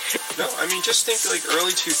big name. No, I mean, just think like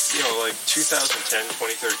early 2010,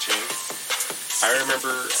 2013. I remember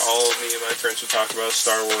me and my friends would talk about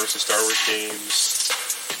Star Wars, the Star Wars games,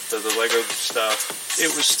 the Lego stuff.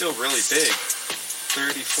 It was still really big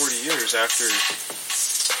 30, 40 years after it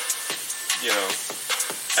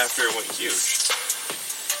went huge.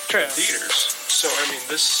 True. In theaters. So, I mean,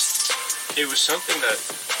 it was something that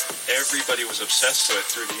everybody was obsessed with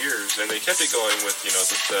through the years, and they kept it going with,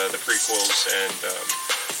 the prequels and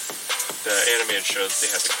the animated show that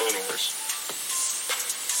they had, the Clone Wars.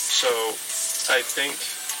 So, I think,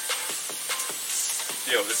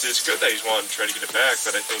 it's good that he's wanting to try to get it back,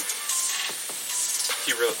 but I think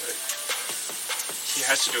he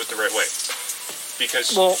has to do it the right way.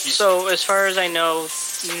 Because so as far as I know,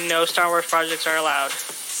 no Star Wars projects are allowed.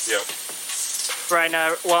 Yep. Right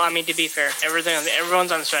now, well, I mean, to be fair,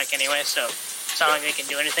 everyone's on strike anyway, so it's not like they can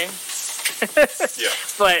do anything. Yeah.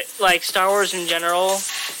 But, like, Star Wars in general,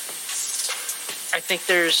 I think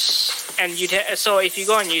so if you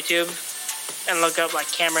go on YouTube and look up,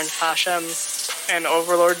 like, Cameron Pasha and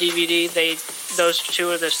Overlord DVD, those two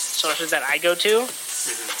are the sources that I go to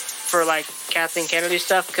for, like, Kathleen Kennedy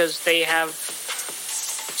stuff, because they have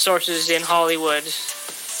sources in Hollywood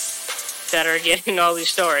that are getting all these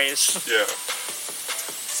stories. Yeah.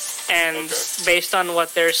 And based on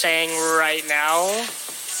what they're saying right now,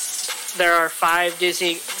 there are 5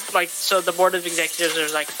 Disney, so the board of executives,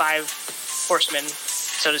 there's 5 horsemen,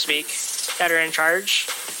 so to speak, that are in charge.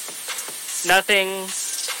 Nothing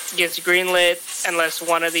gets greenlit unless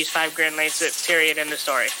one of these 5 greenlights it, period, in the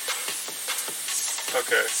story.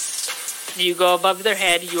 Okay. You go above their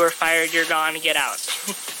head, you are fired, you're gone, get out.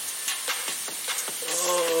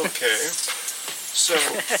 Okay. So...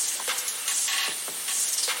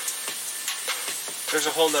 There's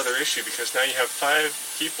a whole nother issue, because now you have 5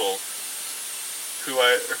 people who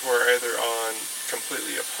are either on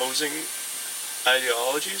completely opposing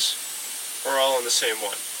ideologies or all on the same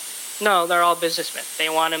one. No, they're all businessmen. They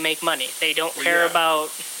want to make money. They don't care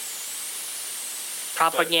about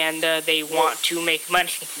propaganda. They want to make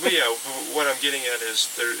money. But yeah, what I'm getting at is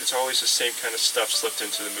it's always the same kind of stuff slipped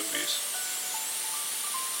into the movies.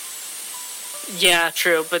 Yeah,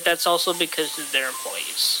 true, but that's also because of their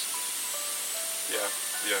employees. Yeah.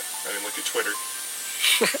 I mean, look at Twitter.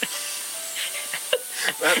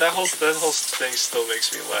 that whole thing still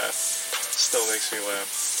makes me laugh.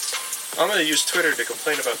 I'm going to use Twitter to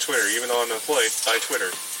complain about Twitter, even though I'm employed by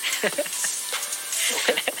Twitter. Okay.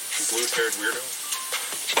 Blue-haired weirdo.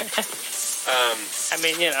 I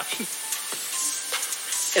mean,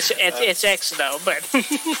 it's X though, but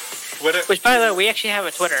which, by the way, we actually have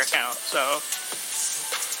a Twitter account, so.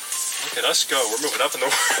 Look at us go. We're moving up in the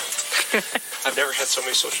world. I've never had so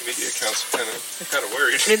many social media accounts. I'm kind of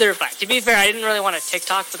worried. Neither have I. To be fair, I didn't really want a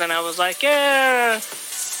TikTok, but then I was like, yeah.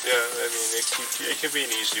 Yeah, I mean, it can be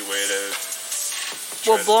an easy way to...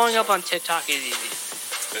 Well, blowing up on TikTok is easy.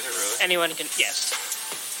 Is it really? Anyone can, yes.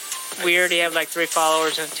 We already have like 3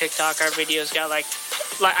 followers on TikTok. Our videos got like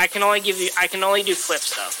I can only do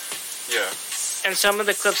clips though. Yeah. And some of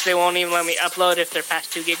the clips they won't even let me upload if they're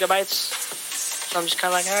past 2 gigabytes. So I'm just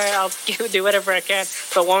kind of like, all right, I'll do whatever I can.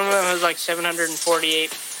 But one of them was like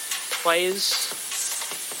 748 plays.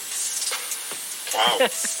 Wow.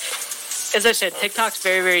 As I said, TikTok's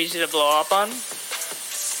very, very easy to blow up on,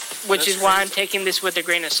 which is why I'm taking this with a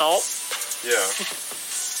grain of salt. Yeah.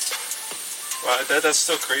 Well, that's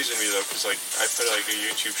still crazy to me though, because like I put like a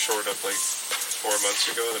YouTube short up like 4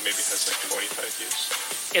 months ago that maybe has like 25 views.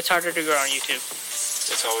 It's harder to grow on YouTube.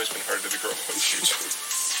 It's always been harder to grow on YouTube.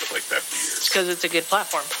 It's been like that for years. It's because it's a good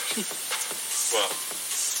platform. Well,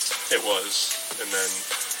 it was, and then,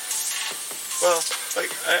 well,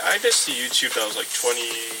 like I missed the YouTube that was like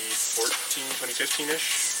 2014, 2015-ish.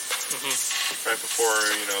 Mm-hmm. Right before,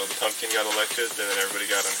 the pumpkin got elected, and then everybody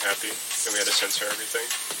got unhappy, and we had to censor everything.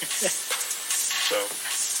 So,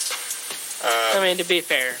 I mean, to be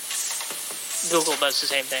fair, Google does the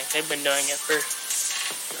same thing. They've been doing it for...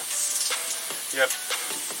 Yep.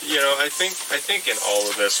 I think in all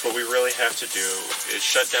of this, what we really have to do is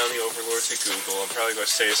shut down the overlords at Google. I'm probably going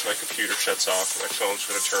to say as my computer shuts off, and my phone's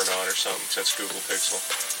going to turn on or something, because that's Google Pixel.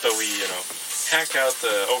 But we, hack out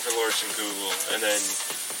the overlords in Google, and then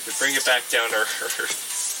we bring it back down to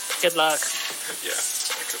earth. Good luck. Yeah,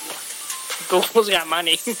 good luck. Google's got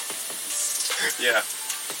money. Yeah.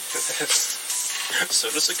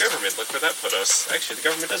 So does the government. Look where that put us. Actually, the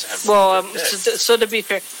government doesn't have money. Well, so to be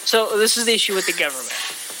fair, so this is the issue with the government.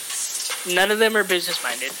 None of them are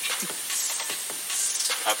business-minded.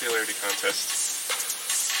 Popularity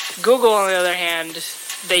contest. Google, on the other hand,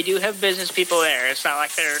 they do have business people there. It's not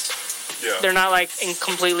like they're not like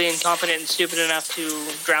completely incompetent and stupid enough to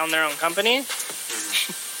drown their own company.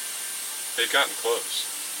 Mm-hmm. They've gotten close.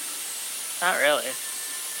 Not really.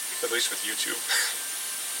 At least with YouTube.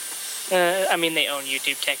 I mean, they own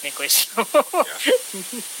YouTube technically, so...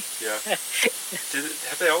 Yeah.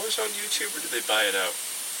 Have they always owned YouTube, or did they buy it out?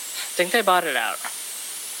 I think they bought it out.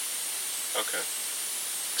 Okay.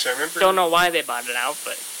 Because I remember... Don't know why they bought it out,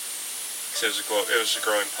 but... It was a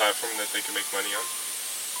growing platform that they could make money on.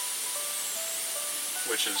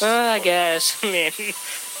 Which is... I guess. I mean...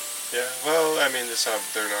 Yeah, well, I mean,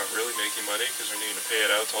 they're not really making money, because they're needing to pay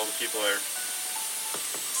it out to all the people that are...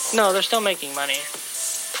 No, they're still making money.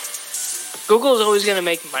 Google's always going to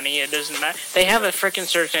make money. It doesn't matter. They have a freaking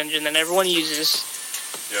search engine that everyone uses.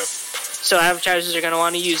 Yep. So advertisers are going to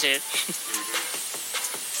want to use it. Mm-hmm.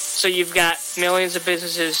 So you've got millions of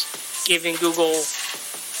businesses giving Google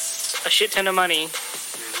a shit ton of money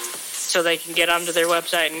so they can get onto their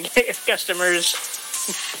website and get customers.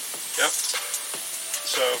 Yep.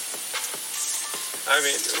 So, I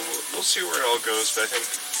mean, we'll see where it all goes, but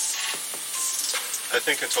I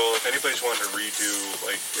think until, if anybody's wanting to redo,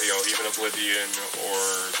 like, even Oblivion or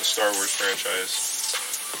the Star Wars franchise,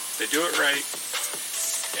 they do it right,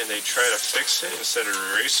 and they try to fix it instead of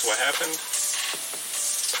erase what happened.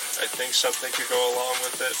 I think something could go along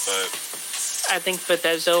with it, but... I think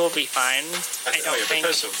Bethesda will be fine. I don't think...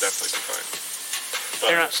 Bethesda will definitely be fine. But,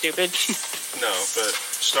 they're not stupid. No, but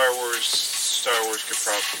Star Wars could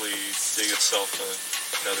probably dig itself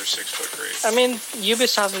another 6-foot grave. I mean,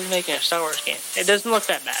 Ubisoft is making a Star Wars game. It doesn't look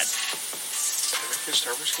that bad. They're making a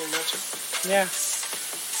Star Wars game now, too? Yeah.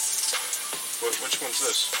 Which one's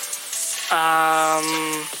this?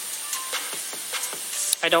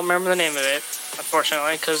 I don't remember the name of it,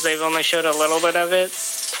 unfortunately, because they've only showed a little bit of it.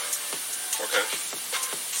 Okay.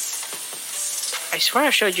 I swear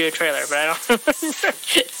I showed you a trailer, but I don't remember.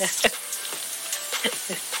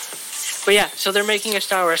 But yeah, so they're making a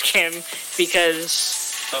Star Wars game because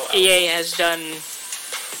EA has done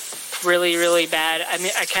really, really bad. I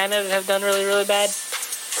mean, I kind of have done really, really bad.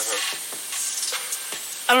 Uh-huh.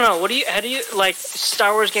 I don't know. How do you like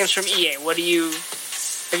Star Wars games from EA? Have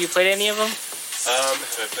you played any of them? Have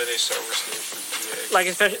I played any Star Wars games from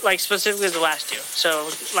EA? Like specifically the last 2.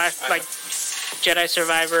 So Jedi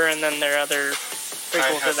Survivor and then their other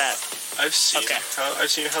prequel to that. I've seen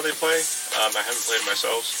how they play. I haven't played it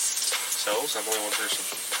myself. I'm only one person.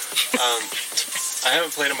 I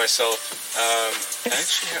haven't played it myself. I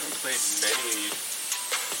actually haven't played many.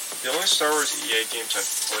 The only Star Wars EA games I've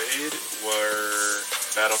played were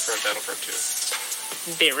Battlefront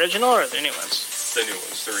 2. The original or the new ones? The new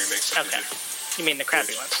ones, the remakes. Okay. You mean the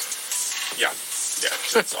crappy ones? Yeah,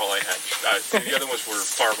 that's all I had. The other ones were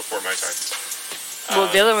far before my time. Well,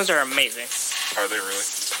 the other ones are amazing. Are they really?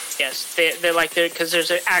 Yes, they're like because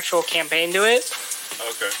there's an actual campaign to it.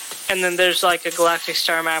 Okay. And then there's like a galactic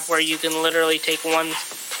star map where you can literally take one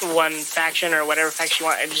faction or whatever faction you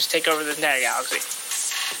want and just take over the entire galaxy.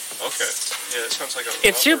 Okay. Yeah, it sounds like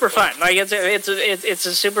it's super fun. Like it's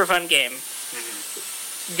a super fun game.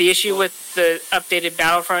 Mm-hmm. The issue with the updated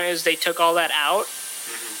Battlefront is they took all that out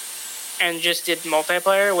and just did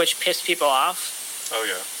multiplayer, which pissed people off. Oh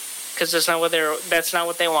yeah. Because that's not what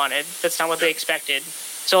they wanted. That's not what they expected.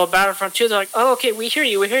 So Battlefront 2, they're like, oh, okay, we hear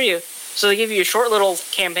you. So they give you a short little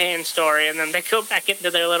campaign story, and then they go back into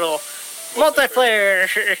their little multiplayer.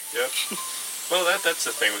 Yep. Well, that's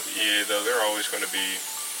the thing with EA, though. They're always going to be...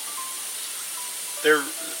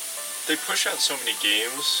 They push out so many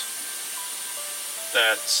games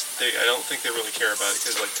that I don't think they really care about it.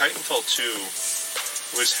 Because, like, Titanfall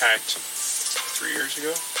 2 was hacked 3 years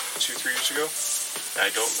ago? 3 years ago?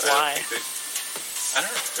 Why? I don't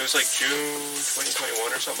know. It was like June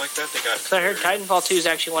 2021 or something like that. Because I heard Titanfall 2 is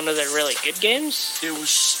actually one of their really good games. It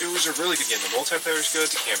was a really good game. The multiplayer is good.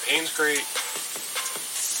 The campaign's great.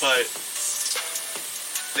 But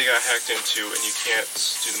they got hacked into, and you can't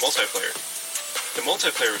do the multiplayer. The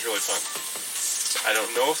multiplayer was really fun. I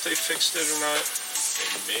don't know if they fixed it or not. They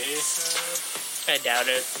may have. I doubt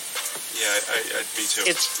it. Yeah, me too.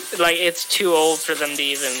 It's too old for them to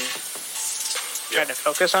even try to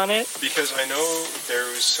focus on it. Because I know there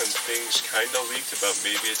was some things kind of leaked about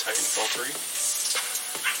maybe a Titanfall 3.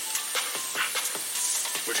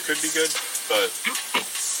 Which could be good, but,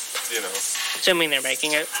 you know. Assuming they're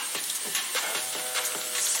making it.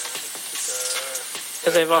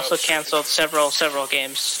 Because they've also canceled several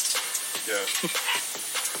games. Yeah.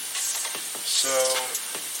 So...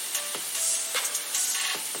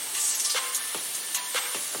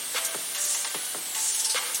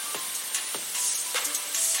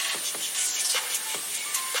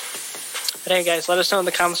 But hey guys, let us know in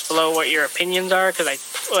the comments below what your opinions are, because I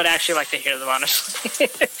would actually like to hear them, honestly.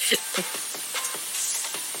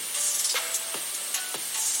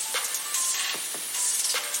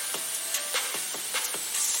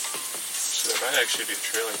 So there might actually be a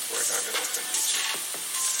trailer for it. I'm going to look on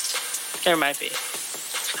YouTube. There might be.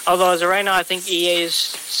 Although as of right now, I think EA is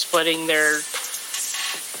splitting their...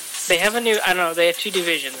 They have they have 2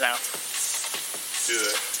 divisions now. Do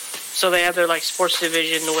they? So they have their sports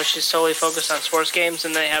division, which is solely focused on sports games,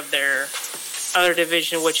 and they have their other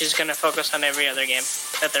division, which is going to focus on every other game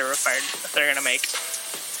that they're going to make.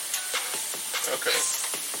 Okay.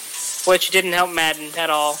 Which didn't help Madden at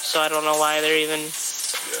all, so I don't know why they're even...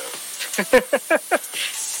 Yeah.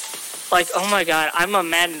 Oh my god, I'm a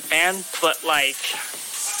Madden fan, but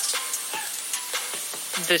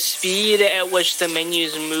the speed at which the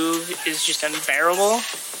menus move is just unbearable.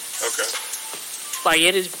 Okay.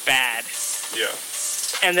 It is bad. Yeah.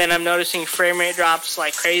 And then I'm noticing frame rate drops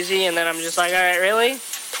like crazy, and then I'm just like, alright, really?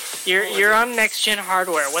 You're on next gen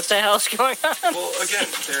hardware. What the hell's going on? Well, again,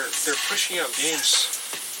 they're pushing out games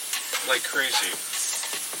like crazy.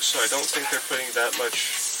 So I don't think they're putting that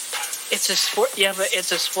much. It's a sport. Yeah, but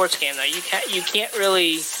it's a sports game though. You can't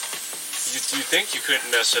really. You think you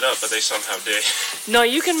couldn't mess it up, but they somehow did. No,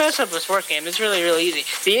 you can mess up a sports game. It's really, really easy.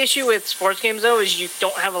 The issue with sports games, though, is you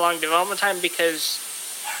don't have a long development time because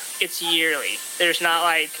it's yearly. There's not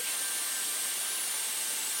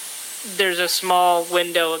there's a small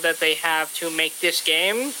window that they have to make this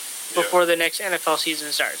game before the next NFL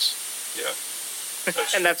season starts. Yeah.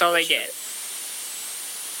 And that's all they get.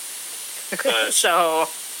 But, so...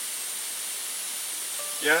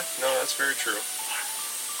 Yeah, no, that's very true.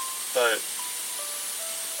 But,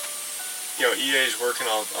 EA is working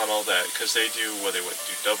on all that, because they do,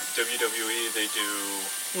 WWE, they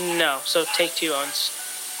do... No, so Take-Two owns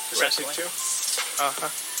wrestling. Is that Take-Two? Uh-huh.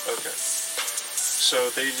 Okay. So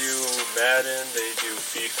they do Madden, they do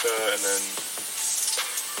FIFA, and then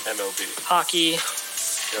MLB. Hockey.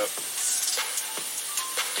 Yep.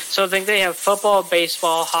 So I think they have football,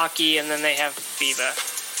 baseball, hockey, and then they have FIFA.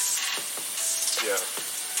 Yeah.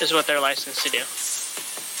 Is what they're licensed to do.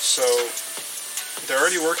 So they're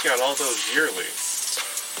already working on all those yearly.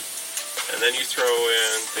 And then you throw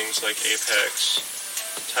in things like Apex,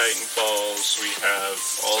 Titanfalls, we have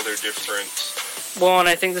all their different... Well, and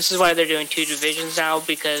I think this is why they're doing 2 divisions now,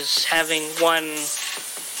 because having one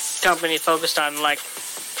company focused on,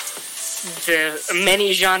 the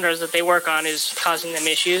many genres that they work on is causing them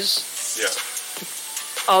issues. Yeah.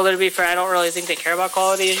 Although, to be fair, I don't really think they care about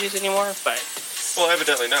quality issues anymore, but... Well,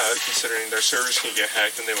 evidently not, considering their servers can get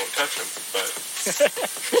hacked and they won't touch them, but...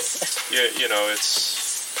 it's...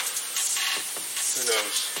 Who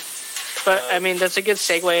knows? But, that's a good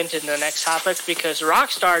segue into the next topic, because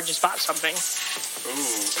Rockstar just bought something. Ooh,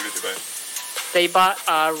 who did they buy? They bought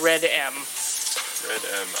Red M. Red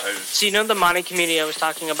M. So you know the modding community I was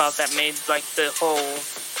talking about that made, the whole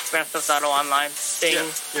Grand Theft Auto Online thing?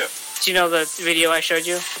 Yeah. So you know the video I showed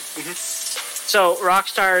you? Mm-hmm. So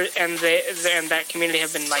Rockstar and that community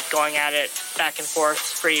have been like going at it back and forth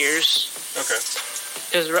for years. Okay.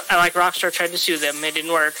 Because like Rockstar tried to sue them, it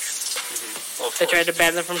didn't work. Mm-hmm. Well, they tried to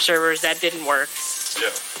ban them from servers, that didn't work.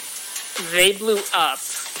 Yeah. They blew up.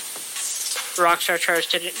 The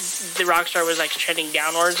Rockstar was like trending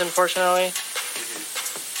downwards, unfortunately.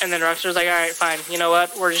 Mm-hmm. And then Rockstar was like, all right, fine. You know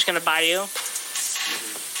what? We're just gonna buy you.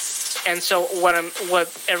 And so what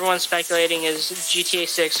everyone's speculating is GTA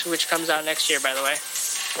 6, which comes out next year, by the way.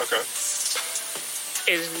 Okay.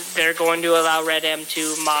 Is they're going to allow RedM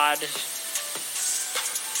to mod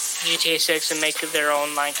GTA 6 and make their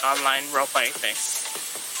own like online role-playing thing.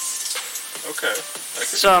 Okay.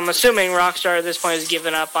 So I'm assuming Rockstar at this point has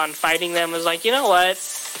given up on fighting them. Is like, you know what?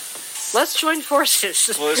 Let's join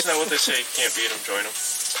forces. Well, isn't that what they say? You can't beat them, join them.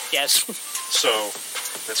 Yes. So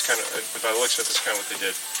that's kind of, by the looks of it, that's kind of what they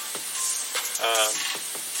did.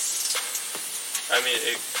 I mean,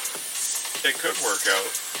 it could work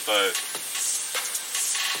out, but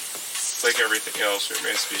like everything else, it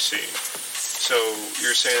remains to be seen. So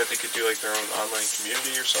you're saying that they could do like their own online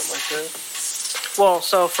community or something like that? Well,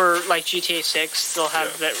 so for like GTA 6, they'll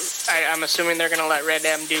have that. I'm assuming they're going to let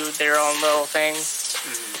RedM do their own little thing,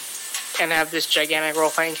 and have this gigantic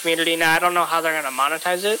role-playing community. Now I don't know how they're going to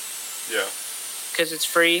monetize it. Yeah. Because it's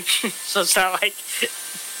free, so it's not like.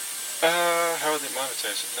 How would they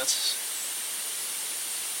monetize it? That's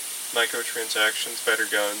microtransactions, better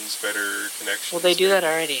guns, better connections. Well, they do that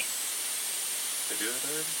already. They do that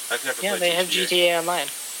already? I've never played GTA. Yeah, they have GTA Online.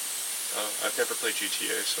 I've never played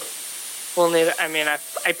GTA, so. Well, I mean, I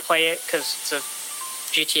play it because it's a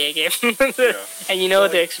GTA game, Yeah. And you know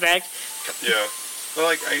what to expect. Yeah. Well,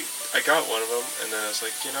 like I got one of them, and then I was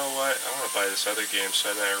like, you know what? I want to buy this other game, so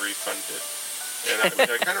then I refunded it. And I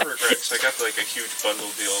kind of regret because I got like a huge bundle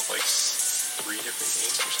deal of like 3 different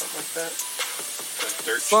games or something like that. Like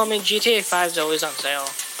dirt cheap. Well, I mean, GTA 5 is always on sale.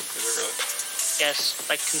 Is it really? Yes,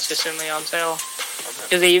 like consistently on sale.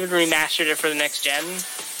 Because they even remastered it for the next gen.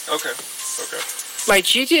 Okay. Like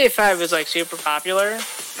GTA 5 is like super popular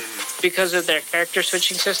because of their character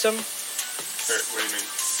switching system. What do you mean?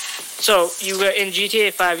 So in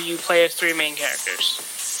GTA 5 you play as 3 main characters.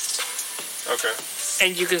 Okay.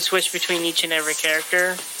 And you can switch between each and every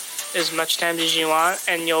character as much times as you want,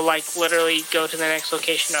 and you'll like literally go to the next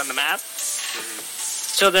location on the map.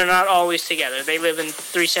 So they're not always together. They live in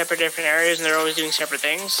 3 separate different areas, and they're always doing separate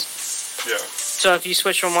things. Yeah. So if you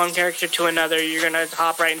switch from one character to another, you're gonna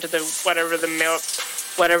hop right into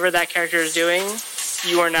whatever that character is doing.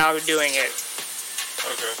 You are now doing it.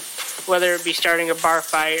 Okay. Whether it be starting a bar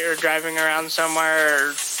fight or driving around somewhere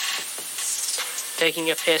or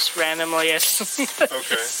taking a piss randomly.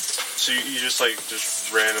 Okay. So you just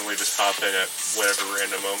randomly just hop in at whatever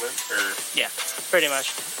random moment, or? Yeah, pretty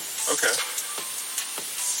much. Okay.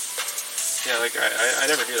 Yeah, like I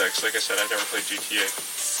never knew that, because like I said, I've never played GTA.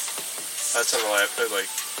 That's not a lie. I played like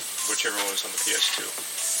whichever one was on the PS2.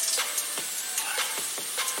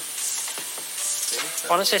 I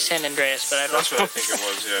want to say San Andreas, but I don't know. That's what I think it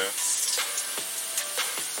was, yeah.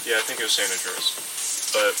 Yeah, I think it was San Andreas.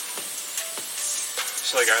 But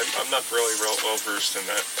it's like I'm not really well versed in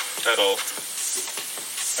that at all.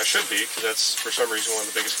 I should be, because that's for some reason one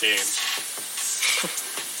of the biggest games.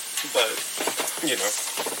 But, you know.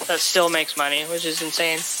 That still makes money, which is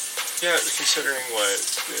insane. Yeah, considering what,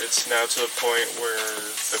 it's now to the point where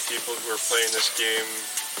the people who are playing this game,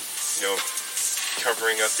 you know,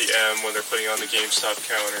 covering up the M when they're putting on the GameStop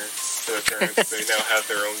counter to their parents, they now have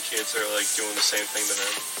their own kids that are like doing the same thing to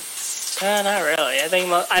them. Not really.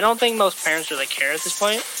 I don't think most parents really care at this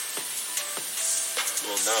point.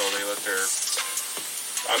 Well, no, they let their.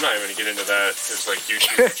 I'm not even gonna get into that because like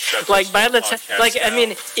YouTube shut like by the time, like down. I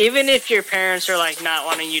mean, even if your parents are like not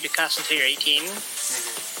wanting you to cuss until you're 18,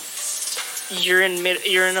 you're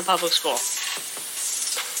in a public school.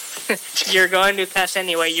 You're going to cuss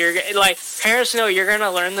anyway. You're like parents know you're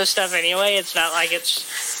gonna learn this stuff anyway. It's not like it's.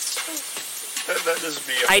 That doesn't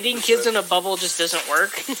be. Hiding kids in a bubble just doesn't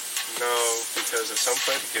work. No, because at some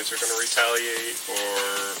point the kids are going to retaliate,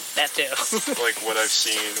 or that too. Like what I've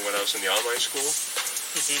seen when I was in the online school,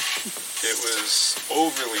 it was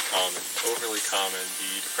overly common, the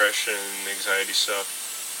depression, anxiety stuff,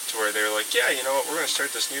 to where they were like, yeah, you know what, we're going to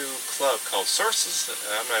start this new club called Sources.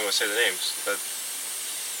 I'm not even going to say the names, but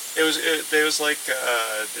it was like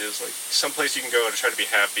some place you can go to try to be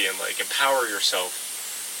happy and like empower yourself.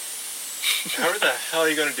 How the hell are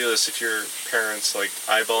you going to do this if your parents like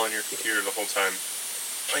eyeballing your computer the whole time?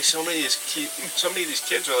 Like so many of these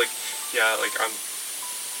kids are like, yeah, like I'm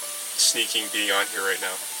sneaking being on here right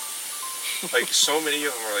now. Like so many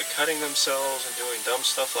of them are like cutting themselves and doing dumb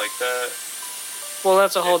stuff like that. Well,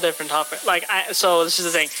 that's a whole different topic. So this is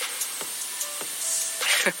the thing.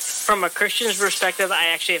 From a Christian's perspective, I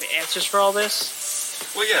actually have answers for all this.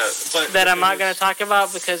 Well, yeah, but that I'm not going to talk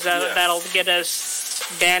about because that'll get us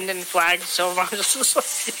banned and flagged. So I'm just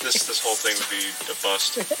this whole thing would be a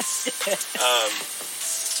bust.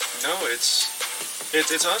 No, it's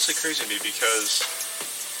honestly crazy to me because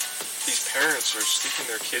these parents are sticking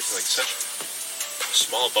their kids in like such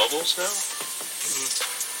small bubbles now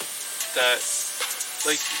that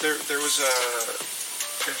like there's a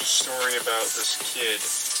story about this kid.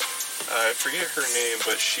 I forget her name,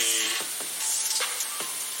 but she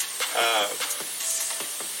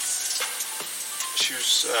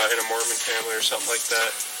was in a Mormon family or something like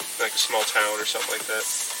that, like a small town or something like that.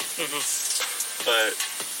 But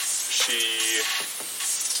she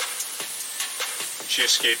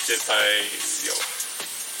escaped it by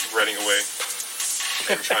running away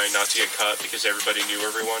and trying not to get caught because everybody knew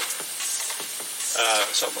everyone.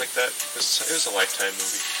 Something like that. It was a Lifetime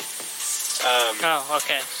movie.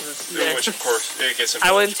 Okay. Which, of course, it gets.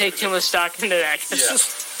 I wouldn't take too much stock into that. Yeah.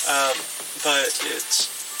 But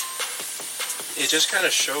it just kind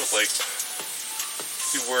of showed like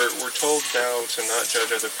we're told now to not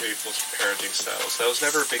judge other people's parenting styles. That was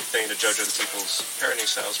never a big thing to judge other people's parenting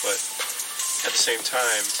styles, but at the same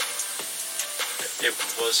time, it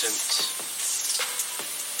wasn't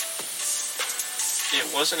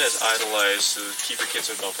as idolized to keep your kids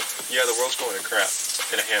in a bubble. Yeah, the world's going to crap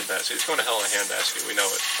in a handbasket. It's going to hell in a handbasket. We know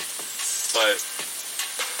it. But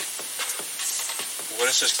what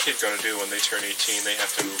is this kid going to do when they turn 18? They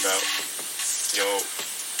have to move out.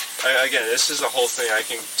 Again, this is a whole thing I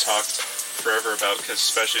can talk forever about because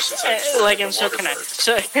especially since I'm so can I.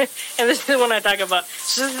 So, and this is when I talk about.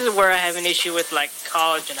 So this is where I have an issue with like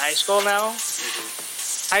college and high school now.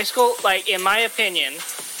 High school, like in my opinion,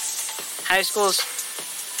 high school is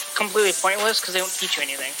completely pointless because they don't teach you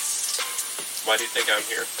anything. Why do you think I'm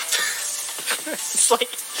here? It's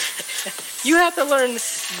like you have to learn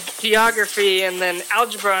geography and then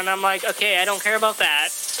algebra, and I'm like, okay, I don't care about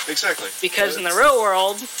that. Exactly. Because in the real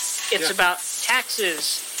world, it's about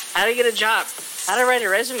taxes, how to get a job, how to write a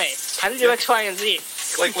resume, how to do X, Y, and Z.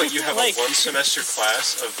 Like what, you have a one-semester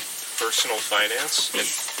class of personal finance and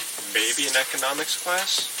maybe an economics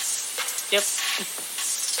class? Yep.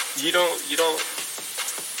 You don't...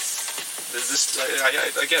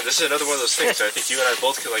 Again, this is another one of those things. I think you and I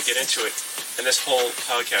both could get into it, and this whole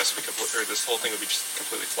podcast this whole thing would be just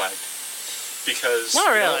completely flagged. Because not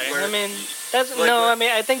really.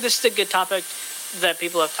 I think this is a good topic that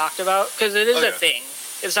people have talked about because it is a thing.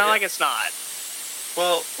 It's not like it's not.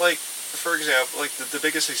 Well, for example, the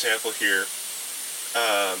biggest example here,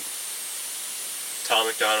 Tom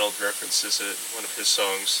MacDonald references it in one of his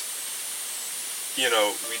songs. We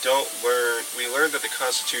learn that the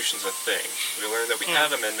Constitution's a thing. We learn that we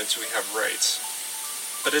have amendments, we have rights.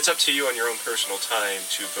 But it's up to you on your own personal time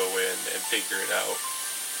to go in and figure it out.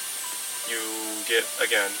 You get,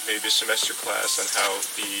 again, maybe a semester class on how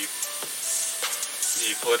the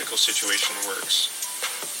political situation works.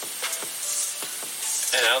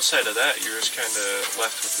 And outside of that, you're just kind of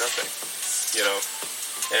left with nothing,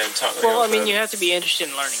 And you have to be interested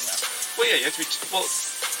in learning, though. Well, yeah, you have to be...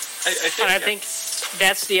 I think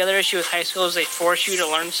that's the other issue with high school is they force you to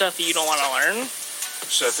learn stuff that you don't want to learn.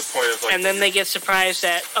 So at the point of and then they get surprised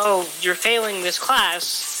that, oh, you're failing this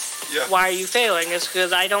class. Yeah. Why are you failing? It's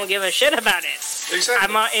because I don't give a shit about it. Exactly.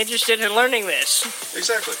 I'm not interested in learning this.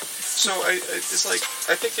 Exactly. So I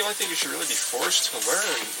think the only thing you should really be forced to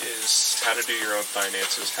learn is how to do your own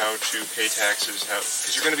finances, how to pay taxes,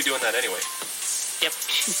 because you're going to be doing that anyway. Yep.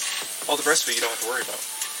 All the rest of it you don't have to worry about.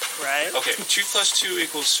 Right. Okay, 2 + 2 =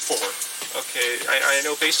 4. Okay, I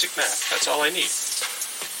know basic math. That's all I need.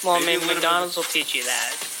 Well, maybe McDonald's will teach you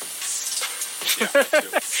that. Yeah,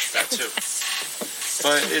 that too.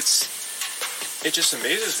 But it just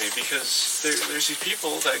amazes me because there's these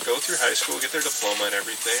people that go through high school, get their diploma and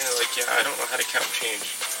everything, and I don't know how to count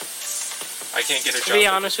change. I can't get a job. To be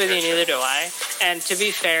honest with you, neither do I. And to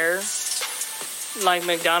be fair,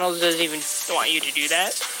 McDonald's doesn't even want you to do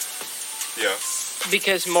that. Yeah.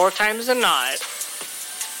 Because more times than not,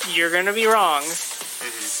 you're going to be wrong,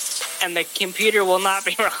 and the computer will not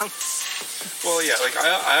be wrong. Well, yeah,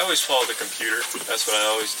 I always followed the computer. That's what I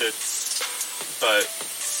always did. But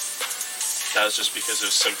that was just because it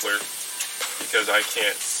was simpler. Because I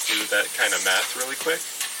can't do that kind of math really quick.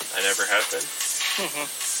 I never have been.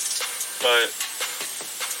 But,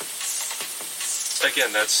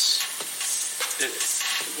 again, that's...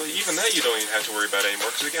 Well, even that you don't even have to worry about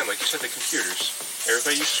anymore. Because, again, like you said, the computers.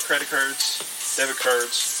 Everybody uses credit cards, debit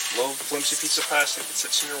cards, little flimsy piece of plastic that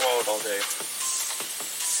sits in your wallet all day.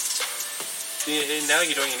 And now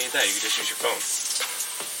you don't even need that. You can just use your phone.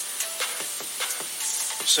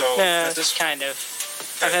 So Yeah, kind of.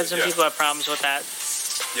 I've had some people have problems with that.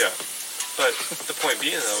 Yeah. But the point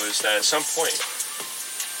being, though, is that at some point,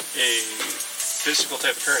 a physical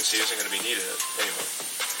type of currency isn't going to be needed anymore.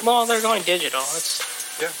 Well, they're going digital.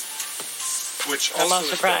 Yeah. Which also I'm not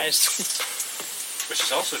surprised. Which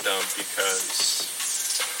is also dumb because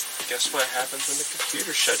guess what happens when the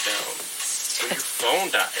computer shut down? When your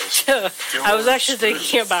phone dies. I was actually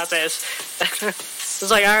thinking about this. It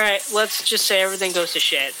was like, all right, let's just say everything goes to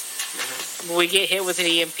shit. Mm-hmm. We get hit with an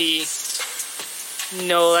EMP.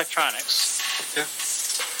 No electronics. Yeah.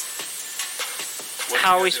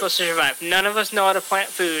 How are we supposed to survive? None of us know how to plant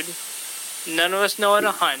food. None of us know how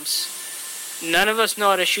to hunt. None of us know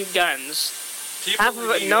how to shoot guns.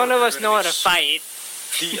 None of us know how to fight.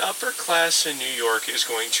 The upper class in New York is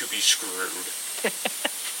going to be screwed.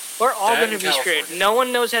 We're all going to be screwed. No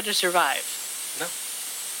one knows how to survive. No.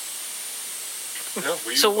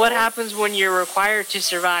 So what happens when you're required to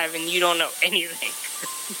survive and you don't know anything?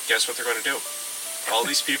 Guess what they're going to do? All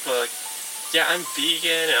these people are like, yeah, I'm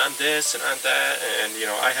vegan and I'm this and I'm that, and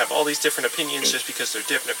I have all these different opinions just because they're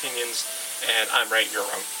different opinions, and I'm right and you're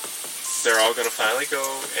wrong. They're all going to finally go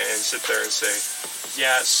and sit there and say,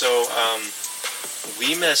 yeah, so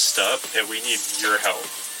we messed up and we need your help,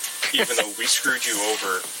 even though we screwed you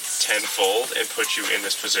over tenfold and put you in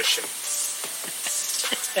this position.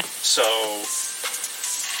 So,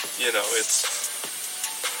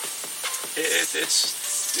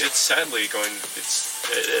 it's sadly going.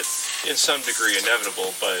 It's in some degree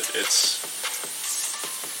inevitable, but it's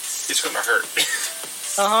going to hurt.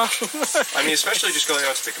 I mean, especially just going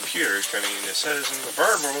out to the computers. I mean, it says in the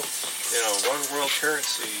Bible, one world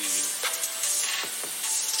currency,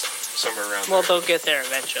 somewhere around there. Well, they'll get there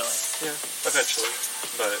eventually. Yeah, eventually,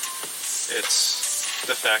 but it's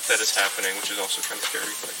the fact that it's happening, which is also kind of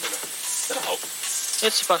scary. But it'll help.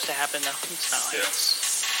 It's supposed to happen, though. It's not like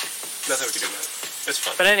it's nothing we can do about it. It's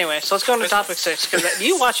fun. But anyway, so let's go into topic 6. Do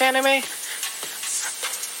you watch anime?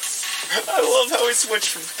 I love how we switched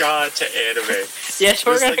from God to anime. Yes,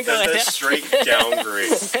 we're going to go that straight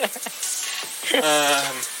downgrade.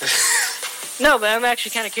 No, but I'm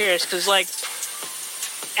actually kind of curious, because,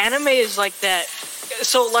 anime is like that.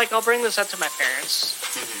 So, I'll bring this up to my parents.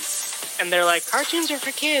 Mm-hmm. And they're like, cartoons are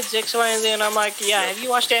for kids, X, Y, and Z. And I'm like, yeah, have you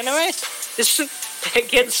watched anime?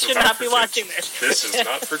 Kids should not be watching this. This is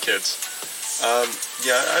not for kids.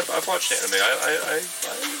 I've watched anime. I'm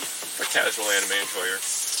a casual anime enjoyer.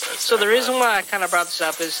 So the reason why I kind of brought this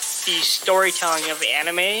up is the storytelling of the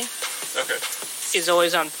anime is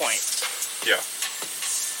always on point. Yeah.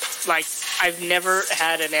 I've never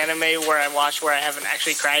had an anime where I watched where I haven't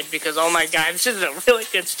actually cried because, oh my god, this is a really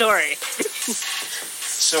good story.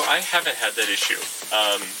 So I haven't had that issue.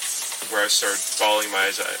 Where I started bawling my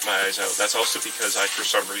eyes out. That's also because I, for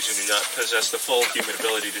some reason, do not possess the full human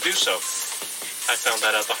ability to do so. I found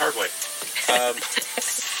that out the hard way.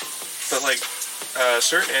 But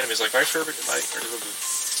certain animes, like my favorite,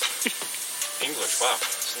 English. Wow,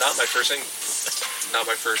 it's not my first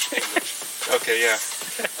English. Okay, yeah.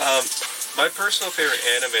 My personal favorite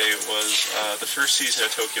anime was the first season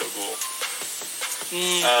of Tokyo Ghoul.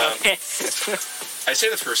 Okay. I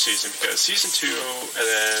say the first season because season 2 and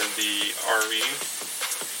then the RE,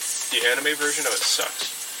 the anime version of it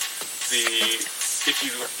sucks. If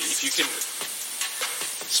you can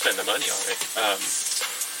spend the money on it,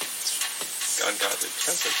 it's ungodly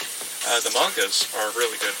expensive. The mangas are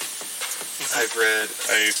really good.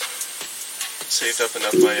 I saved up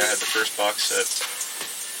enough money. I had the first box set.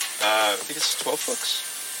 I think it's 12 books,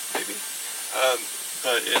 maybe.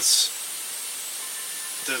 But it's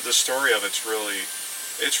the story of it's really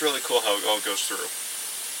cool how it all goes through.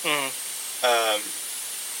 Mm.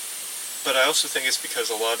 But I also think it's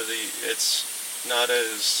because a lot of it's not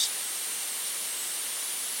as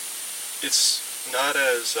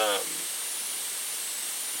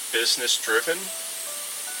business driven.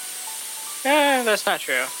 That's not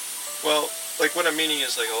true. Well, what I'm meaning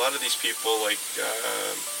is a lot of these people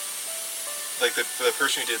the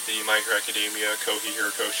person who did the My Hero Academia, Kohi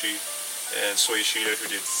Hirokoshi, and Soi Ishida, who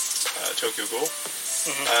did Tokyo Ghoul.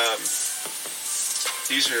 Mm-hmm.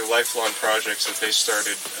 These are lifelong projects that they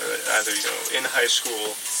started either in high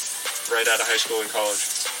school, right out of high school and college.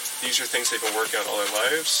 These are things they've been working on all their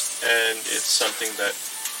lives, and it's something that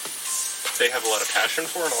they have a lot of passion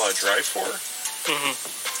for and a lot of drive for. Mm-hmm.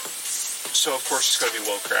 So of course it's going to be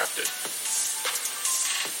well crafted.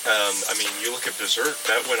 I mean, you look at Berserk,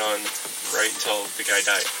 that went on right until the guy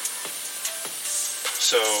died.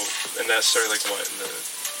 So, and that started in the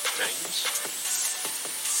 90s?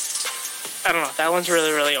 I don't know. That one's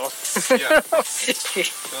really, really old. Yeah.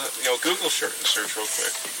 Google search real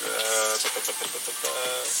quick.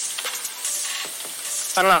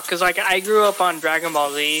 I don't know, because, like, I grew up on Dragon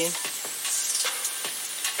Ball Z,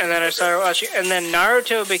 and then I started watching, and then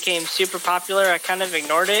Naruto became super popular. I kind of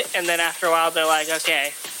ignored it, and then after a while, they're like,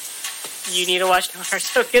 okay, you need to watch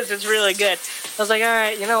Naruto because it's really good. I was like, all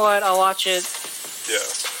right, you know what? I'll watch it. Yeah.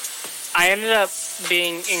 I ended up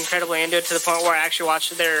being incredibly into it to the point where I actually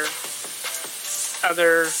watched their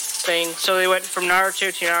other thing. So they went from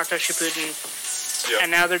Naruto to Naruto Shippuden,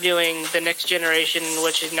 and now they're doing the next generation,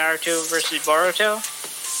 which is Naruto versus Boruto.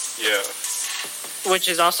 Yeah. Which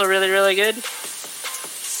is also really, really good.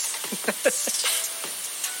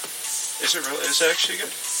 Is it really? Is it actually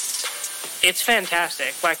good? It's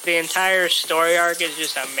fantastic. Like, the entire story arc is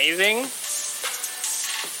just amazing.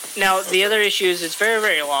 Now, the other issue is it's very,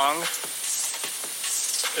 very long.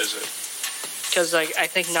 Is it? Because, like, I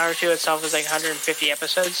think Naruto itself is like 150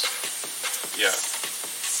 episodes. Yeah.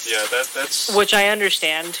 Yeah, that's... Which I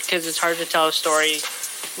understand, because it's hard to tell a story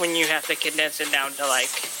when you have to condense it down to, like,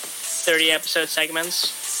 30-episode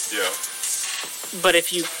segments. Yeah. But if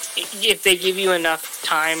they give you enough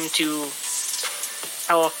time to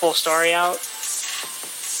tell a full story out,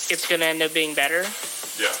 it's going to end up being better.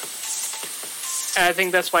 Yeah. And I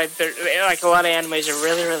think that's why like, a lot of animes are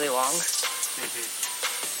really, really long.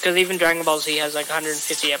 Because even Dragon Ball Z has like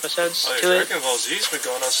 150 episodes to it. Dragon Ball Z's been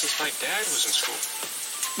going on since my dad was in school.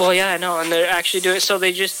 Well, yeah, I know, and they're actually doing it. So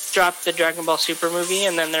they just dropped the Dragon Ball Super movie,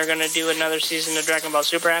 and then they're going to do another season of Dragon Ball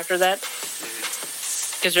Super after that.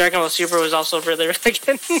 Because Dragon Ball Super was also really, really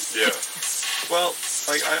good. Yeah. Well,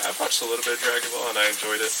 like, I've watched a little bit of Dragon Ball, and I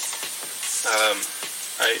enjoyed it.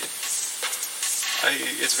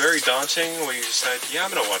 It's very daunting when you decide, yeah,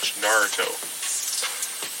 I'm going to watch Naruto.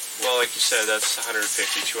 Well, like you said, that's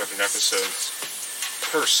 150, 200 episodes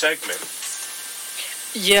per segment.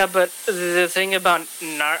 Yeah, but the thing about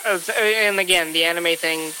Naruto, and again, the anime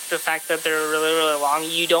thing, the fact that they're really, really long,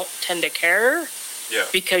 you don't tend to care. Yeah.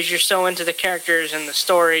 Because you're so into the characters and the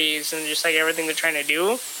stories and just like everything they're trying to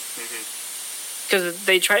do. Because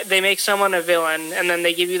they make someone a villain, and then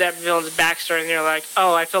they give you that villain's backstory, and you're like,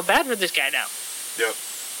 oh, I feel bad for this guy now. Yep.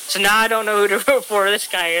 So now I don't know who to root for, this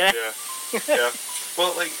guy or that. Yeah. Yeah.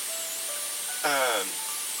 Well, like,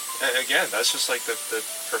 again, that's just like the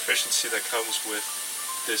proficiency that comes with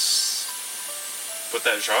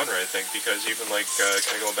that genre, I think, because even like kind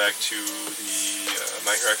of going back to the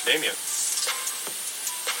My Hero Academia,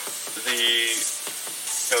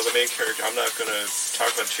 the main character, I'm not going to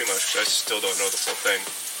talk about it too much because I still don't know the full thing,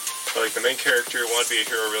 but like the main character wanted to be a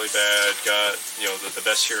hero really bad, got the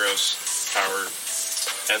best hero's power,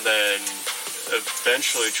 and then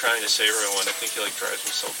eventually trying to save everyone, I think he like drives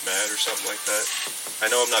himself mad or something like that. I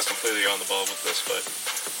know I'm not completely on the ball with this, but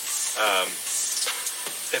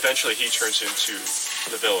eventually he turns into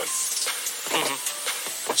the villain.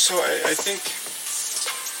 So I think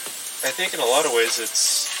in a lot of ways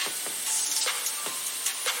it's,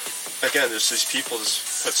 again, there's these people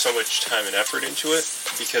just put so much time and effort into it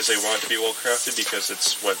because they want it to be well crafted, because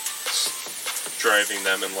it's what's driving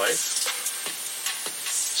them in life.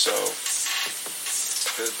 So,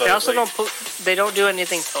 they also they don't do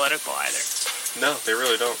anything political either. No, they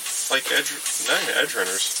really don't. Like not even Edge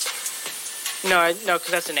Runners. No, because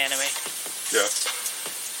that's an anime. Yeah.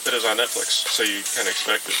 It is on Netflix, so you kind of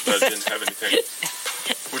expect it, but it didn't have anything,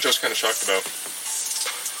 which I was kind of shocked about.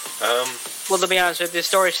 Well, to be honest with you, the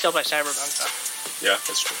story's still by Cyberpunk, though. Yeah,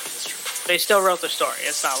 that's true. They still wrote the story.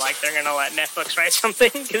 It's not like they're going to let Netflix write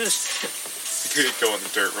something, because... You could go in the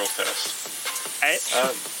dirt real fast. Right?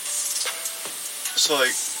 So,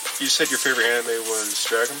 like, you said your favorite anime was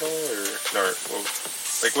Dragon Ball, or Naruto? Well,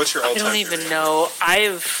 like, what's your all-time favorite? I don't even know.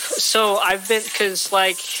 I've been, because,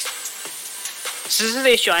 like... So this is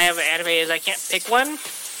the issue I have with anime, is I can't pick one,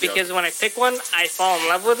 because when I pick one, I fall in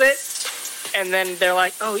love with it, and then they're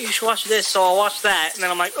like, oh, you should watch this, so I'll watch that, and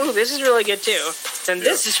then I'm like, oh, this is really good too, then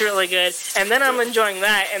this is really good, and then I'm enjoying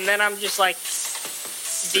that, and then I'm just like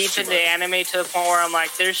deep into anime to the point where I'm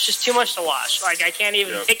like, there's just too much to watch, like I can't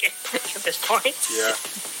even pick it at this point.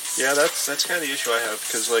 Yeah, that's kind of the issue I have,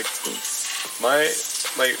 because like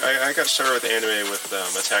I got started with anime with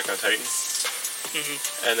Attack on Titan,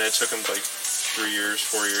 and then it took them like 4 years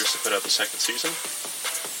to put out the second season.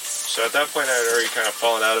 So at that point, I had already kind of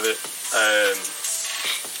fallen out of it.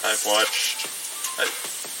 I've watched.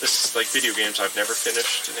 This is like video games. I've never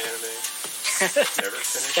finished an anime. Never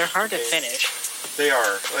finished. They're hard to finish. They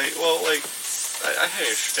are. I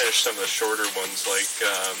finished some of the shorter ones, like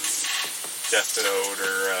Death Note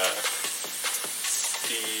or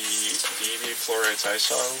the Eevee Fluoride's Ice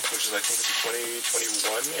Song, which is I think it's a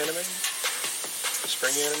 2021 anime.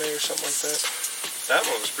 Spring Anime or something like that. That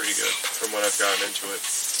one was pretty good from what I've gotten into it.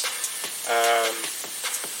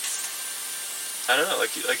 I don't know,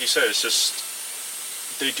 like you said, it's just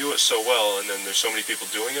they do it so well, and then there's so many people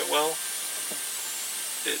doing it well.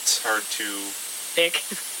 It's hard to pick.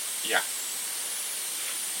 Yeah.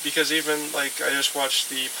 Because even, like, I just watched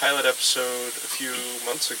the pilot episode a few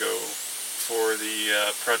months ago for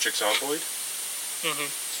the Project Zomboid. Mm-hmm.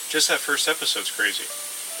 Just that first episode's crazy,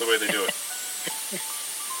 the way they do it.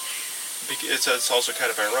 It's also kind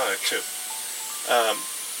of ironic, too.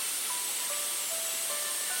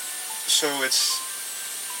 So it's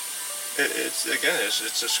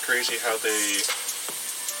just crazy how they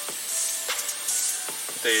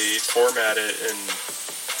format it and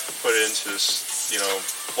put it into this,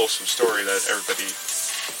 wholesome story that everybody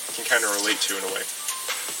can kind of relate to in a way.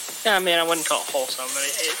 Yeah, I mean, I wouldn't call it wholesome.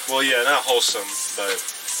 Well, yeah, not wholesome, but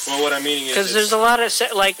what I'm meaning is because there's a lot of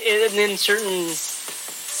in certain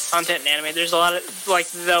content in anime, there's a lot of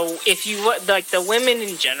the women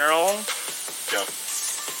in general. Yep.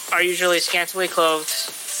 Are usually scantily clothed.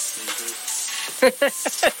 Mm-hmm.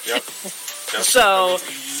 Yep. So you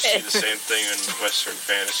see the same thing in Western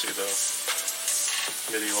fantasy, though.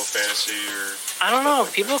 Medieval fantasy, or I don't know.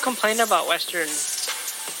 People complain about Western.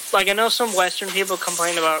 Like, I know some Western people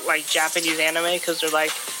complain about like Japanese anime because they're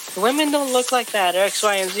like, the women don't look like that, X,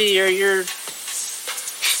 Y, and Z, or you're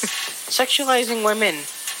sexualizing women.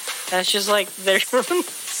 That's just like they're.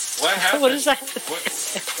 What happened? What is that? What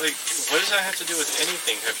does that have to do with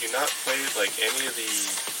anything? Have you not played like any of the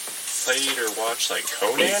or watched like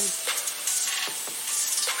Conan?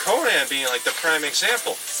 Conan being like the prime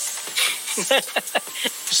example.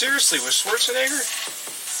 Seriously, with Schwarzenegger,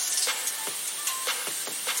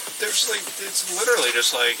 there's like it's literally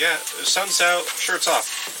just like, yeah, sun's out, shirts off,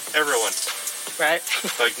 everyone. Right.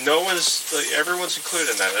 Like everyone's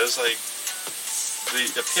included in that. That is like the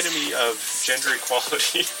epitome of gender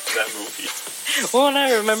equality in that movie. Well, and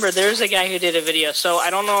I remember there's a guy who did a video. So I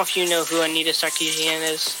don't know if you know who Anita Sarkeesian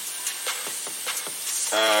is.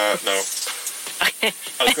 No.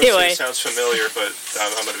 I was going to say it sounds familiar, but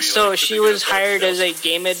I'm going to be. So she was hired as a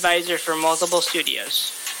game advisor for multiple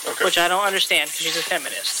studios, which I don't understand because she's a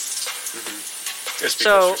feminist. Mm-hmm. It's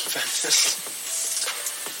because she's a feminist.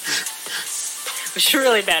 Which is a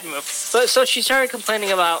really bad move. But so she started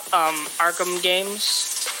complaining about Arkham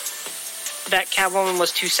games, that Catwoman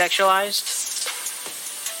was too sexualized.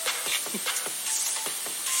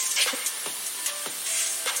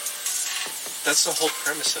 That's the whole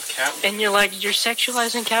premise of Catwoman. And you're like, you're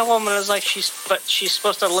sexualizing Catwoman. I was like, she's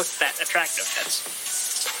supposed to look that attractive.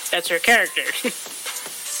 That's her character.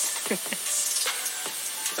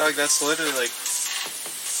 Dog, that's literally like,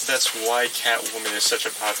 that's why Catwoman is such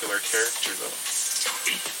a popular character, though.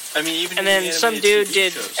 I mean, even and then some dude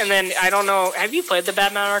did, and then I don't know. Have you played the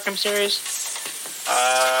Batman Arkham series?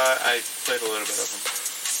 I played a little bit of them.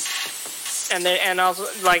 And also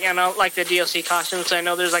like the DLC costumes. I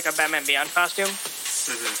know there's like a Batman Beyond costume.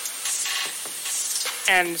 Mm-hmm.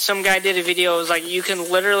 And some guy did a video. It was like you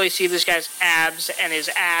can literally see this guy's abs and his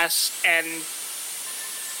ass, and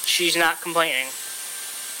she's not complaining.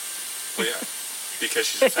 Well, yeah, because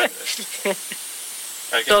she's a feminist.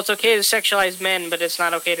 So it's okay to sexualize men, but it's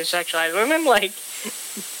not okay to sexualize women. Like,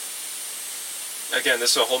 again,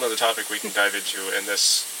 this is a whole nother topic we can dive into, and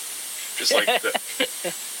this is like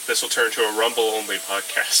this will turn into a Rumble-only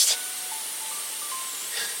podcast.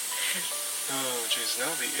 Oh, jeez,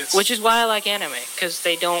 no, which is why I like anime, because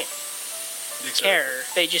they don't care.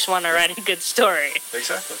 They just want to write a good story.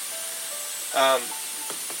 Exactly.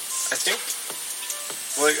 I think,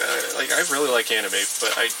 I really like anime,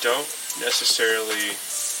 but I don't necessarily.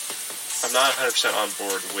 I'm not 100% on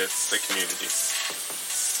board with the community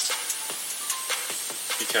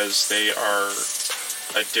because they are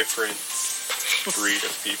a different breed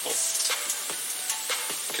of people.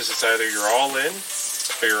 Because it's either you're all in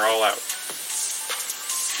or you're all out.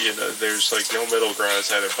 There's like no middle ground.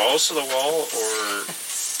 It's either balls to the wall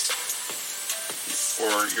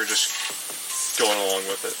or you're just going along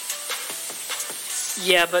with it.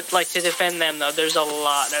 Yeah, but like to defend them though, there's a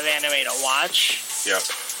lot of anime to watch. Yeah.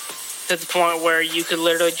 To the point where you could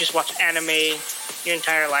literally just watch anime your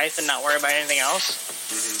entire life and not worry about anything else.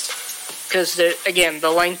 Because again, the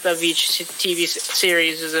length of each TV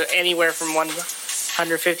series is anywhere from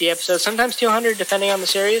 150 episodes, sometimes 200, depending on the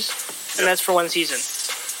series, and that's for one season.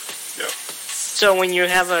 Yeah. So when you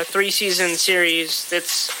have a 3-season series,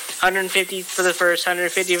 it's 150 for the first,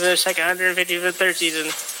 150 for the second, 150 for the third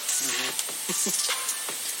season.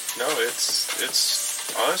 No, it's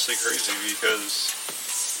honestly crazy because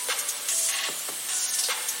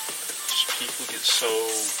just people get so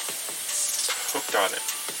hooked on it.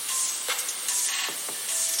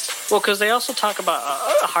 Well, because they also talk about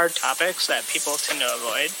hard topics that people tend to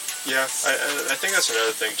avoid. Yeah, I think that's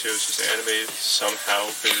another thing, too, is just anime is somehow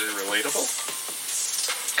very relatable.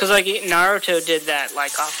 Because, like, Naruto did that,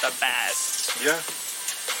 like, off the bat. Yeah.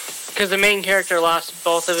 Because the main character lost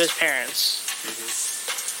both of his parents.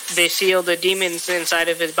 Mm-hmm. They sealed the demons inside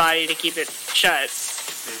of his body to keep it shut.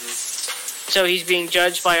 Mm-hmm. So he's being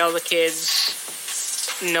judged by all the kids.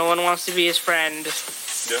 No one wants to be his friend.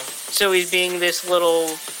 Yeah. So he's being this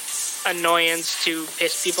little annoyance to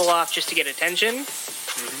piss people off just to get attention.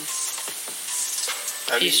 Mm-hmm.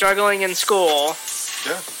 He's struggling in school.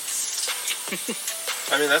 Yeah.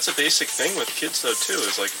 I mean, that's a basic thing with kids, though, too,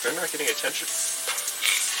 is, like, if they're not getting attention.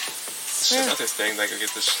 This is another thing, like, I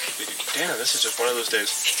get this, damn, this is just one of those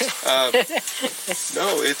days.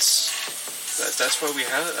 No, that's why we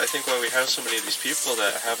have, I think why we have so many of these people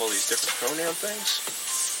that have all these different pronoun things.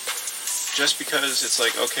 Just because it's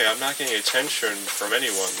like, okay, I'm not getting attention from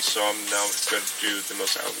anyone, so I'm now going to do the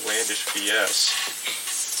most outlandish BS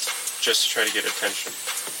just to try to get attention.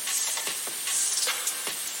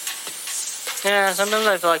 Yeah, sometimes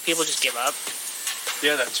I feel like people just give up.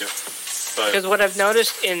 Yeah, that too. Because what I've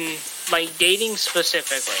noticed in, like, dating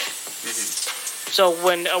specifically, so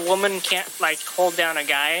when a woman can't, like, hold down a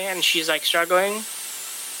guy and she's, like, struggling,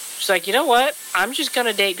 she's like, you know what? I'm just going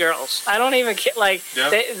to date girls. I don't even care. Like,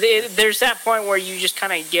 there's that point where you just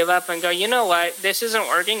kind of give up and go, you know what? This isn't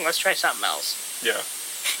working. Let's try something else. Yeah.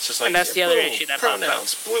 It's just like, and that's the other issue that pops up.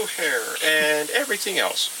 Pronouns, blue hair, and everything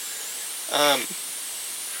else.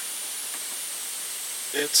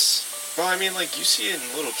 It's, well, I mean, like, you see it in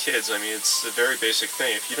little kids. I mean, it's a very basic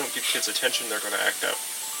thing. If you don't give kids attention, they're going to act out.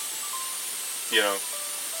 You know,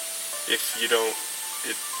 if you don't,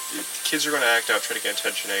 kids are going to act out, try to get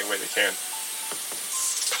attention any way they can.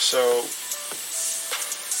 So,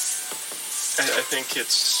 I think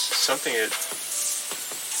it's something that,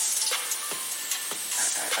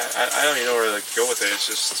 I don't even know where to go with it. It's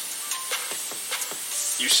just,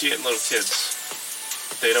 you see it in little kids.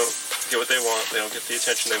 They don't get what they want. They don't get the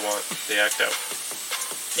attention they want. They act out.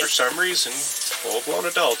 Yep. For some reason, full-blown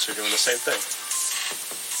adults are doing the same thing.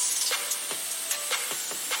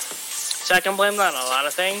 So I can blame that on a lot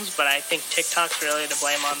of things, but I think TikTok's really to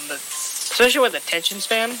blame on the, especially with attention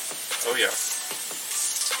span. Oh yeah.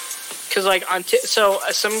 Because like so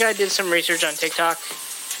some guy did some research on TikTok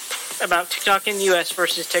about TikTok in the U.S.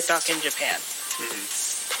 versus TikTok in Japan. Mm-hmm.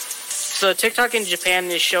 So TikTok in Japan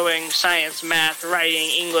is showing science, math, writing,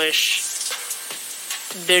 English.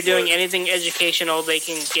 They're doing anything educational they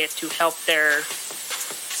can get to help their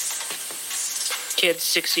kids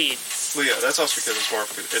succeed. Well, yeah, that's also because it's more,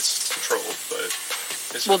 it's controlled, but...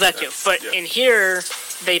 It's well, that too. But in here,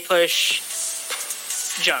 they push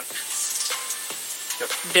junk. Yep.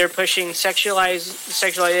 They're pushing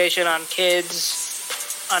sexualization on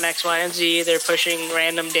kids, on X, Y, and Z. They're pushing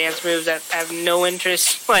random dance moves that have no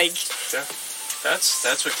interest, like... Yeah. That's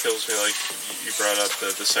what kills me, like, you brought up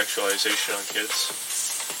the sexualization on kids.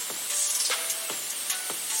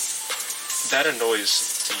 That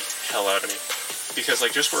annoys the hell out of me. Because,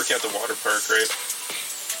 like, just working at the water park, right?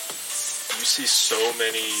 You see so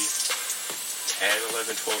many 10,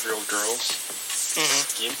 11, 12-year-old girls.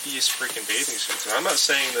 Skimpiest freaking bathing suits. And I'm not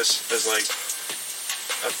saying this as, like...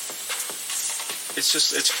 it's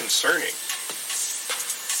just, it's concerning.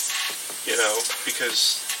 You know?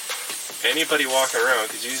 Because anybody walking around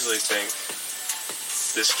could easily think,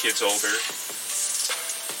 this kid's older.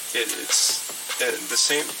 It's... the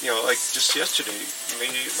same, you know, like just yesterday, me,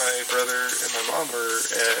 my brother, and my mom were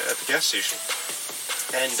at the gas station.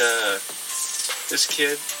 And this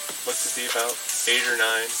kid looked to be about 8 or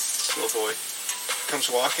 9, this little boy, comes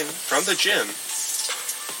walking from the gym,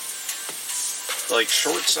 like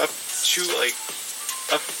shorts up to like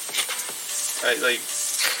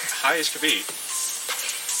high as could be.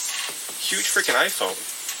 Huge freaking iPhone.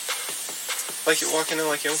 Like you're walking in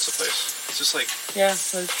like you own the place. It's just like, yeah.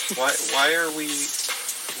 Why are we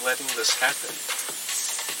letting this happen?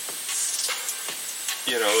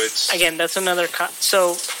 You know, it's... Again, that's another...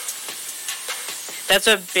 so, that's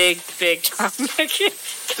a big, big topic.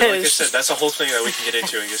 Like I said, that's a whole thing that we can get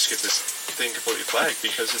into and just get this thing completely flagged,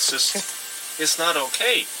 because it's just... it's not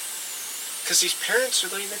okay. Because these parents are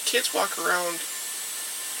letting their kids walk around...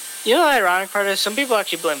 You know the ironic part is, some people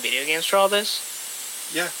actually blame video games for all this.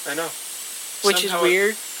 Yeah, I know. Which is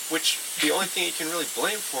weird. Which, the only thing you can really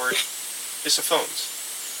blame for it is the phones.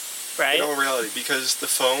 Right. In all reality, because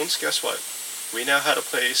the phones, guess what? We now had a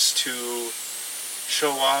place to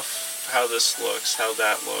show off how this looks, how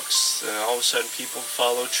that looks, and all of a sudden people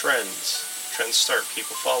follow trends. Trends start,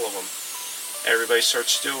 people follow them. Everybody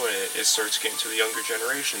starts doing it. It starts getting to the younger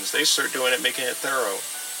generations. They start doing it, making it thorough.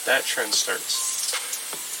 That trend starts.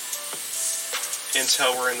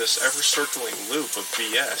 Until we're in this ever-circling loop of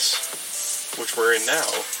BS, which we're in now.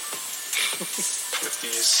 With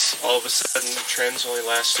these, all of a sudden, trends only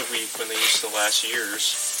last a week when they used to last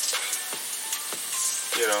years.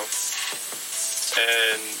 You know?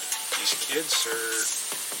 And these kids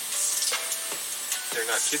they're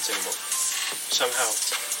not kids anymore. Somehow.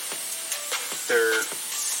 They're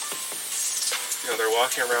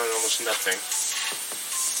walking around in almost nothing.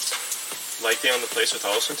 Like they own the place with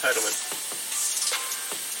all this entitlement.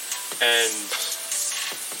 And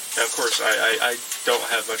of course, I don't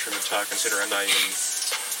have much room to talk, considering I'm not even,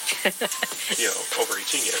 over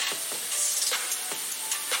 18 yet.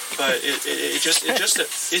 But it just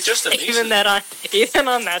amazes me. Even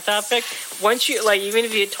on that topic, once you, even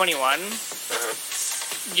if you hit 21,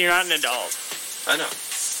 you're not an adult. I know.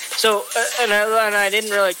 So, and I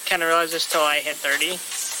didn't really kind of realize this till I hit 30.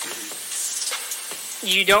 Mm-hmm.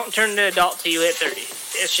 You don't turn to adult till you hit 30.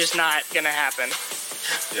 It's just not going to happen.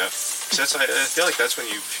 Yeah. I feel like that's when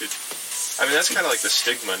you should... I mean, that's kind of like the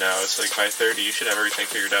stigma now. It's like by 30, you should have everything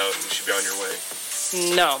figured out and you should be on your way.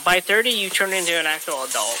 No, by 30, you turn into an actual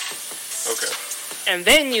adult. Okay. And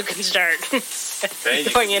then you can start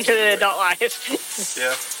going into the adult life.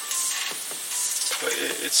 Yeah. But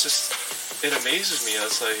it's just... It amazes me.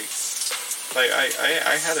 It's like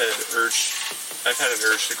I had an urge. I've had an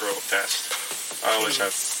urge to grow up fast. I always have,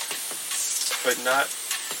 but not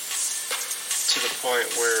to the point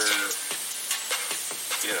where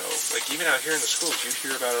even out here in the schools, you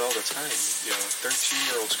hear about it all the time.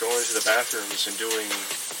 13-year-olds going into the bathrooms and doing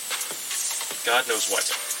God knows what.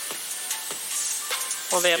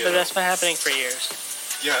 Well, but that's been happening for years.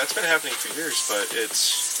 Yeah, it's been happening for years, but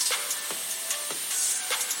it's.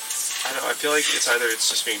 I don't know, I feel like it's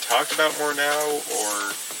just being talked about more now,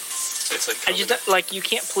 or it's like... you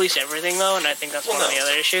can't police everything, though, and I think that's one of the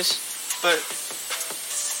other issues. But,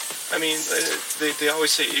 I mean, they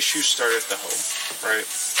always say issues start at the home, right?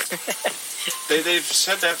 They've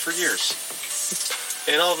said that for years.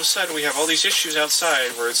 And all of a sudden, we have all these issues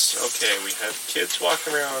outside where it's, okay, we have kids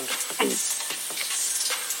walking around,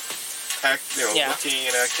 looking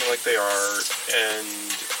and acting like they are, and...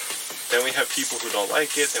 Then we have people who don't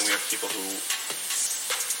like it. Then we have people who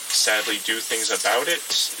sadly do things about it.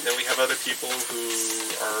 And then we have other people who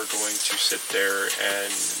are going to sit there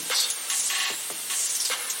and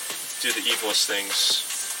do the evilest things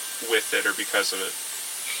with it or because of it.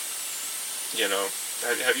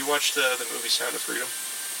 Have you watched the movie Sound of Freedom?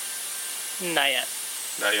 Not yet.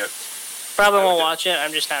 Not yet. Probably won't watch it.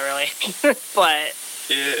 I'm just not really. But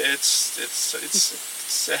it's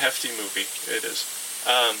a hefty movie. It is.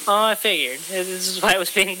 I figured. This is why it was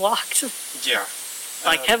being blocked. Yeah.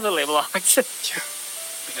 Heavily blocked. Yeah.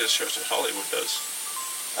 Because it shows what Hollywood does.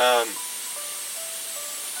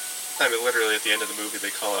 Literally at the end of the movie, they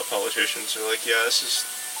call out politicians. They're like, yeah, this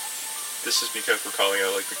is because we're calling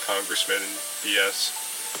out, the congressmen and BS.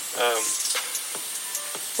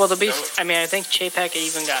 Well, I think Chapek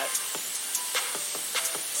even got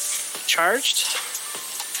charged.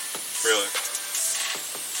 Really?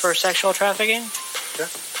 For sexual trafficking? Yeah.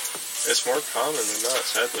 It's more common than not,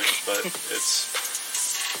 sadly, but it's...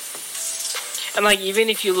 And, even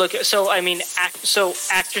if you look at...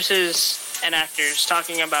 actresses and actors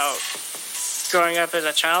talking about growing up as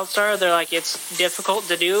a child star, they're like, it's difficult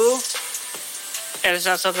to do, and it's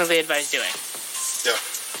not something they advise doing. Yeah.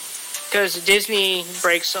 Because Disney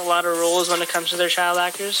breaks a lot of rules when it comes to their child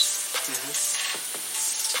actors.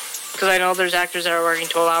 Because I know there's actors that are working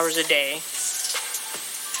 12 hours a day,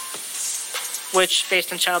 which,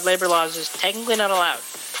 based on child labor laws, is technically not allowed.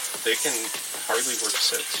 They can hardly work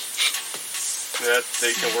 6.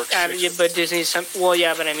 They can work 6. Yeah, but Disney,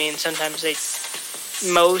 sometimes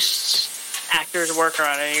most actors work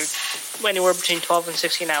around anywhere between 12 and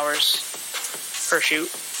 16 hours per shoot.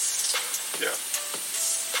 Yeah.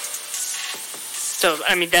 So,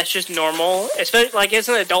 that's just normal. Especially, as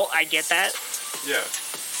an adult, I get that. Yeah.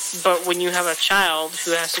 But when you have a child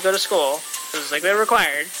who has to go to school, because they're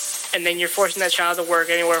required, and then you're forcing that child to work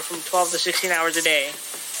anywhere from 12 to 16 hours a day.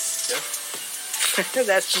 Yeah.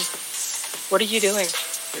 That's just... What are you doing?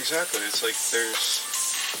 Exactly. It's like there's...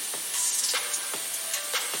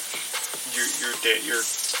 You're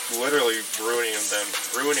literally ruining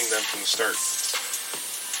them from the start.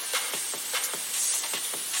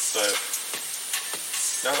 But...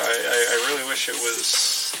 No, I really wish it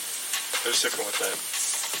was different with that.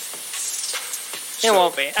 It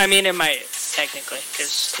won't be. It might, technically,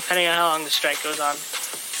 because depending on how long the strike goes on.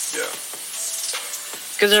 Yeah.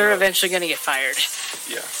 Because they're eventually going to get fired.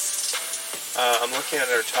 Yeah. I'm looking at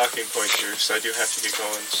our talking point here, so I do have to get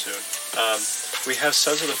going soon. We have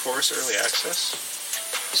Sons of the Forest Early Access.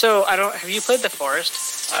 So, have you played The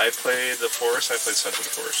Forest? I played The Forest, I played Sons of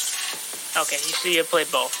the Forest. Okay, so you played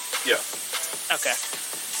both? Yeah. Okay.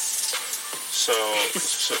 So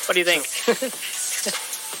what do you think?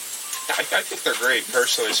 I think they're great,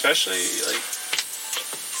 personally, especially, like,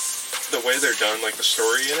 the way they're done, like, the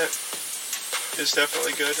story in it is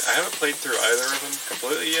definitely good. I haven't played through either of them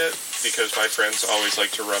completely yet, because my friends always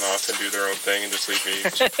like to run off and do their own thing and just leave me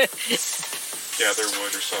gather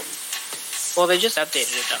wood or something. Well, they just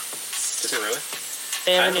updated it, though. Did they really?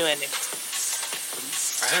 They have a new ending.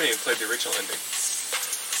 I haven't even played the original ending.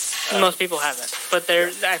 Most people haven't, but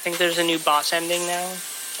I think there's a new boss ending now.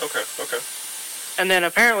 Okay. And then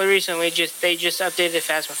apparently recently, they just updated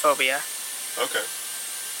Phasmophobia. Okay.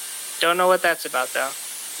 Don't know what that's about, though.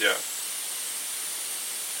 Yeah.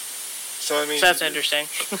 So, I mean... So that's interesting.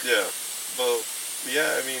 Yeah. Well,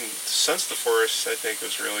 yeah, I mean, Sons of the Forest, I think,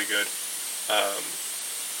 was really good.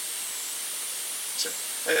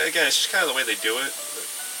 Again, it's just kind of the way they do it,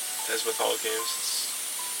 as with all games.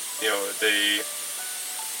 You know, they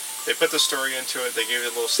put the story into it, they gave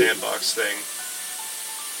it a little sandbox thing.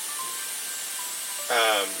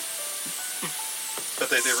 But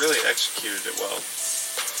they really executed it well.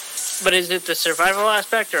 But is it the survival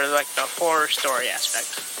aspect or like the horror story aspect?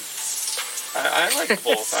 I like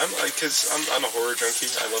both. Because I'm a horror junkie.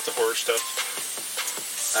 I love the horror stuff.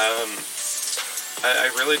 I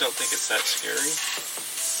really don't think it's that scary.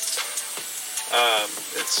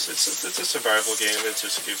 It's a survival game. It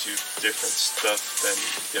just gives you different stuff than,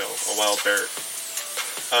 you know, a wild bear.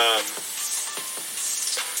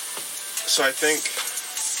 So I think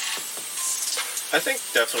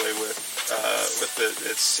definitely with it,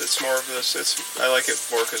 it's more of this. I like it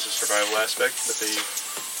more because of the survival aspect, but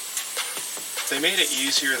they made it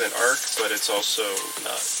easier than Ark, but it's also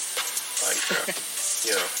not Minecraft.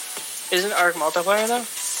 You know. Isn't Ark multiplayer though?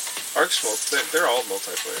 Ark's they're all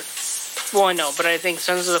multiplayer. Well, I know, but I think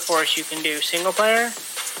Sons of the Forest you can do single player.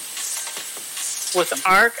 With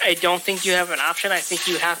Ark, I don't think you have an option. I think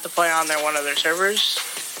you have to play on one of their servers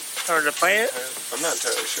in order to play it. I'm not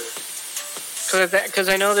entirely sure. Because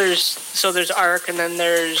I know there's Ark, and then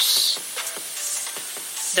there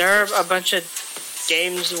are a bunch of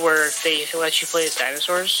games where they let you play as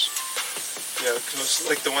dinosaurs. Yeah, because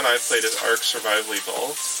like the one I played is Ark Survival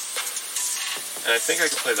Evolved, and I think I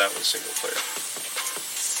can play that one single player.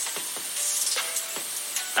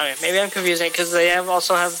 Okay, maybe I'm confusing it because they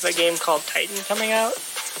also have a game called Titan coming out.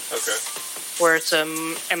 Okay. Where it's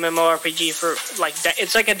MMORPG for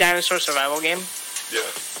it's like a dinosaur survival game. Yeah.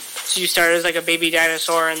 So you start as like a baby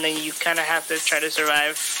dinosaur, and then you kind of have to try to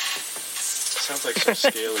survive. Sounds like some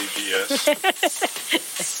scaly BS.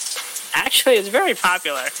 Actually, it's very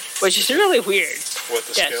popular, which is really weird. What,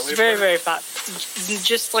 the scaly it's very, very popular.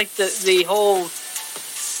 Just like the whole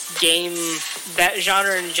game, that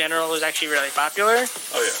genre in general is actually really popular.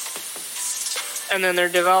 Oh, yeah. And then they're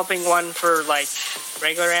developing one for, like,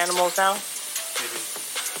 regular animals now. Mm-hmm.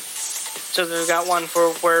 So they've got one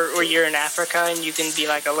for where you're in Africa and you can be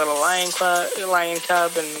like a little lion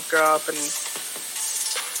cub and grow up and...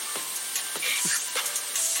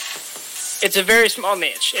 It's a very small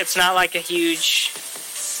niche. It's not like a huge...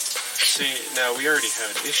 See, now we already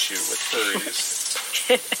have an issue with furries.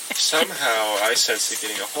 Somehow I sense it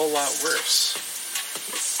getting a whole lot worse.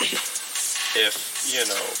 If, you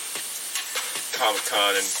know,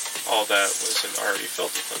 Comic-Con and all that wasn't already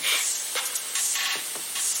filled with them.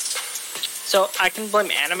 So I can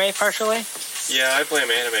blame anime partially? Yeah, I blame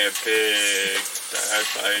anime I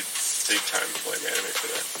big time blame anime for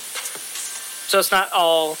that. So it's not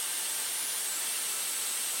all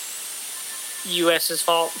US's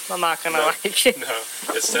fault. I'm not gonna No, it. No,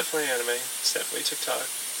 it's definitely anime. It's definitely TikTok.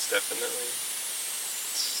 It's definitely...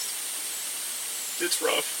 It's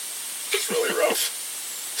rough. It's really rough.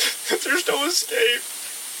 There's no escape.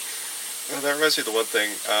 Well, that reminds me of the one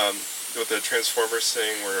thing, with the Transformers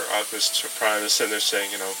thing where Optimus Prime is sitting there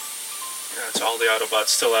saying, you know, it's all the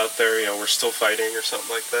Autobots still out there, you know, we're still fighting or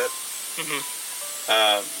something like that. Mm-hmm.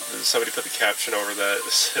 Somebody put the caption over that.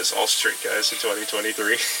 It says all straight guys in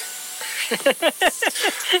 2023.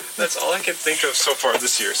 That's all I can think of so far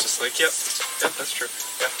this year. It's just like, yep, that's true.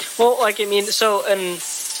 Yeah. Well, like, I mean, so, and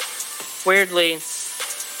weirdly,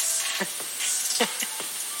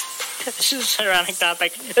 this is an ironic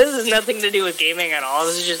topic. This has nothing to do with gaming at all.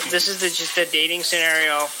 This is just a dating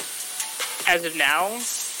scenario as of now.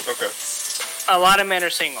 Okay. A lot of men are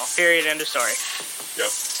single. Period. End of story. Yep.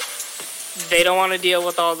 They don't want to deal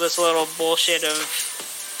with all this little bullshit of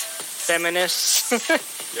feminists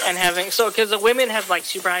and having because the women have like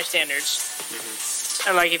super high standards,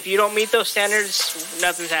 and like if you don't meet those standards,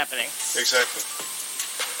 nothing's happening. Exactly.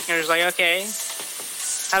 And it's like, okay,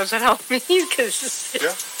 how does that help me? Cause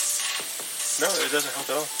no, it doesn't help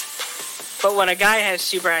at all. But when a guy has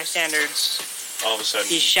super high standards, all of a sudden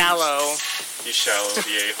he's shallow. He's shallow,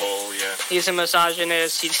 the a-hole, yeah. He's a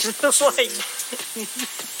misogynist. He's just like.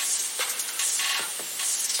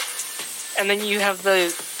 And then you have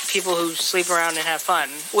the people who sleep around and have fun.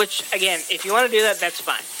 Which, again, if you want to do that, that's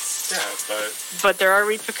fine. Yeah, but there are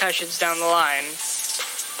repercussions down the line.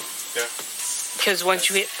 Yeah. Because once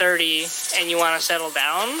you hit 30 and you want to settle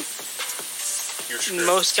down,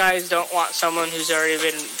 most guys don't want someone who's already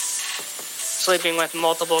been sleeping with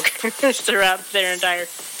multiple girls throughout their entire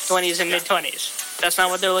 20s and mid-20s. That's not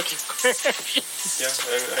what they're looking for. Yeah,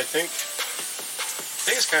 and I think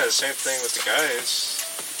it's kind of the same thing with the guys.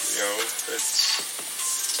 You know,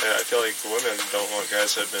 I feel like women don't want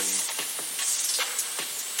guys that have been,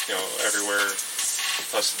 you know, everywhere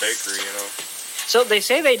plus the bakery, you know. So they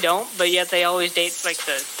say they don't, but yet they always date, like,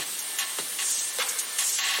 the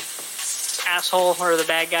asshole or the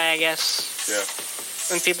bad guy, I guess. Yeah.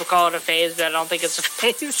 When people call it a phase, but I don't think it's a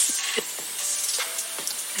phase.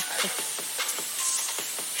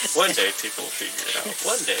 One day people will figure it out.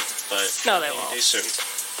 One day, but no, they won't. Soon.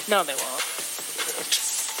 No, they won't.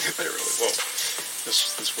 They really won't.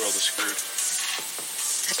 This world is screwed.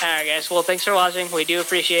 Alright, guys. Well, thanks for watching. We do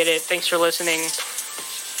appreciate it. Thanks for listening.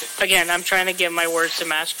 Again, I'm trying to get my words to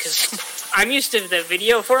match because I'm used to the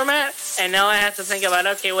video format, and now I have to think about,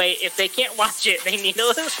 okay, wait, if they can't watch it, they need to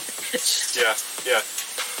listen. Yeah.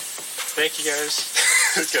 Thank you, guys.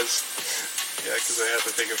 Because I have to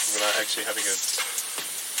think of not actually having a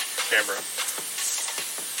camera.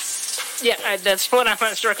 Yeah, that's what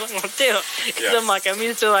I'm struggling with too. Because I'm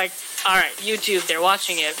used to all right, YouTube, they're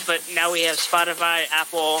watching it, but now we have Spotify,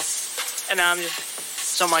 Apple, and now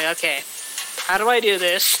so I'm like, okay, how do I do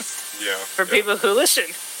this? Yeah. For people who listen.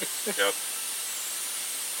 Yep.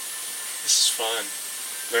 This is fun.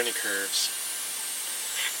 Learning curves.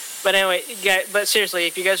 But anyway, guys, but seriously,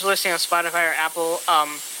 if you guys are listening on Spotify or Apple,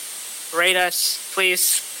 rate us,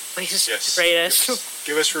 please. Please rate us.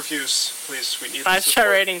 Give us reviews, please. We need 5-star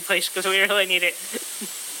rating, please, because we really need it.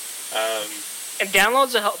 And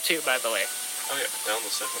downloads will help too, by the way. Oh yeah,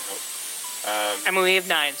 downloads definitely help. I mean, we have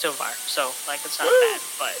 9 so far, so it's not bad,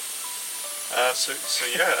 but.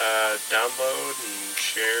 Download and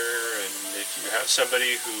share, and if you have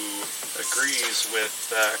somebody who agrees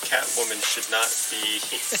with Catwoman should not be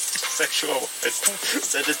sexual,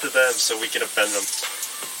 send it to them so we can offend them.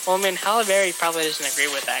 Well, I mean, Halle Berry probably doesn't agree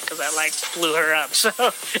with that because I blew her up, so.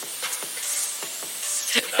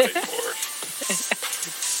 Not anymore.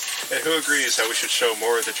 And who agrees that we should show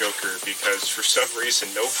more of the Joker? Because for some reason,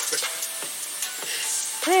 nobody.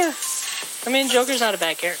 Yeah, I mean, Joker's not a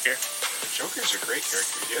bad character. Joker's a great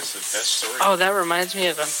character. He has the best story. Oh, that reminds me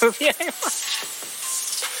of a movie I watched.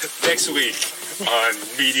 Next week on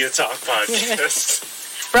Media Talk Podcast.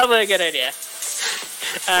 Probably a good idea.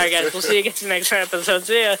 Alright, guys, we'll see you guys in the next episode.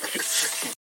 See ya.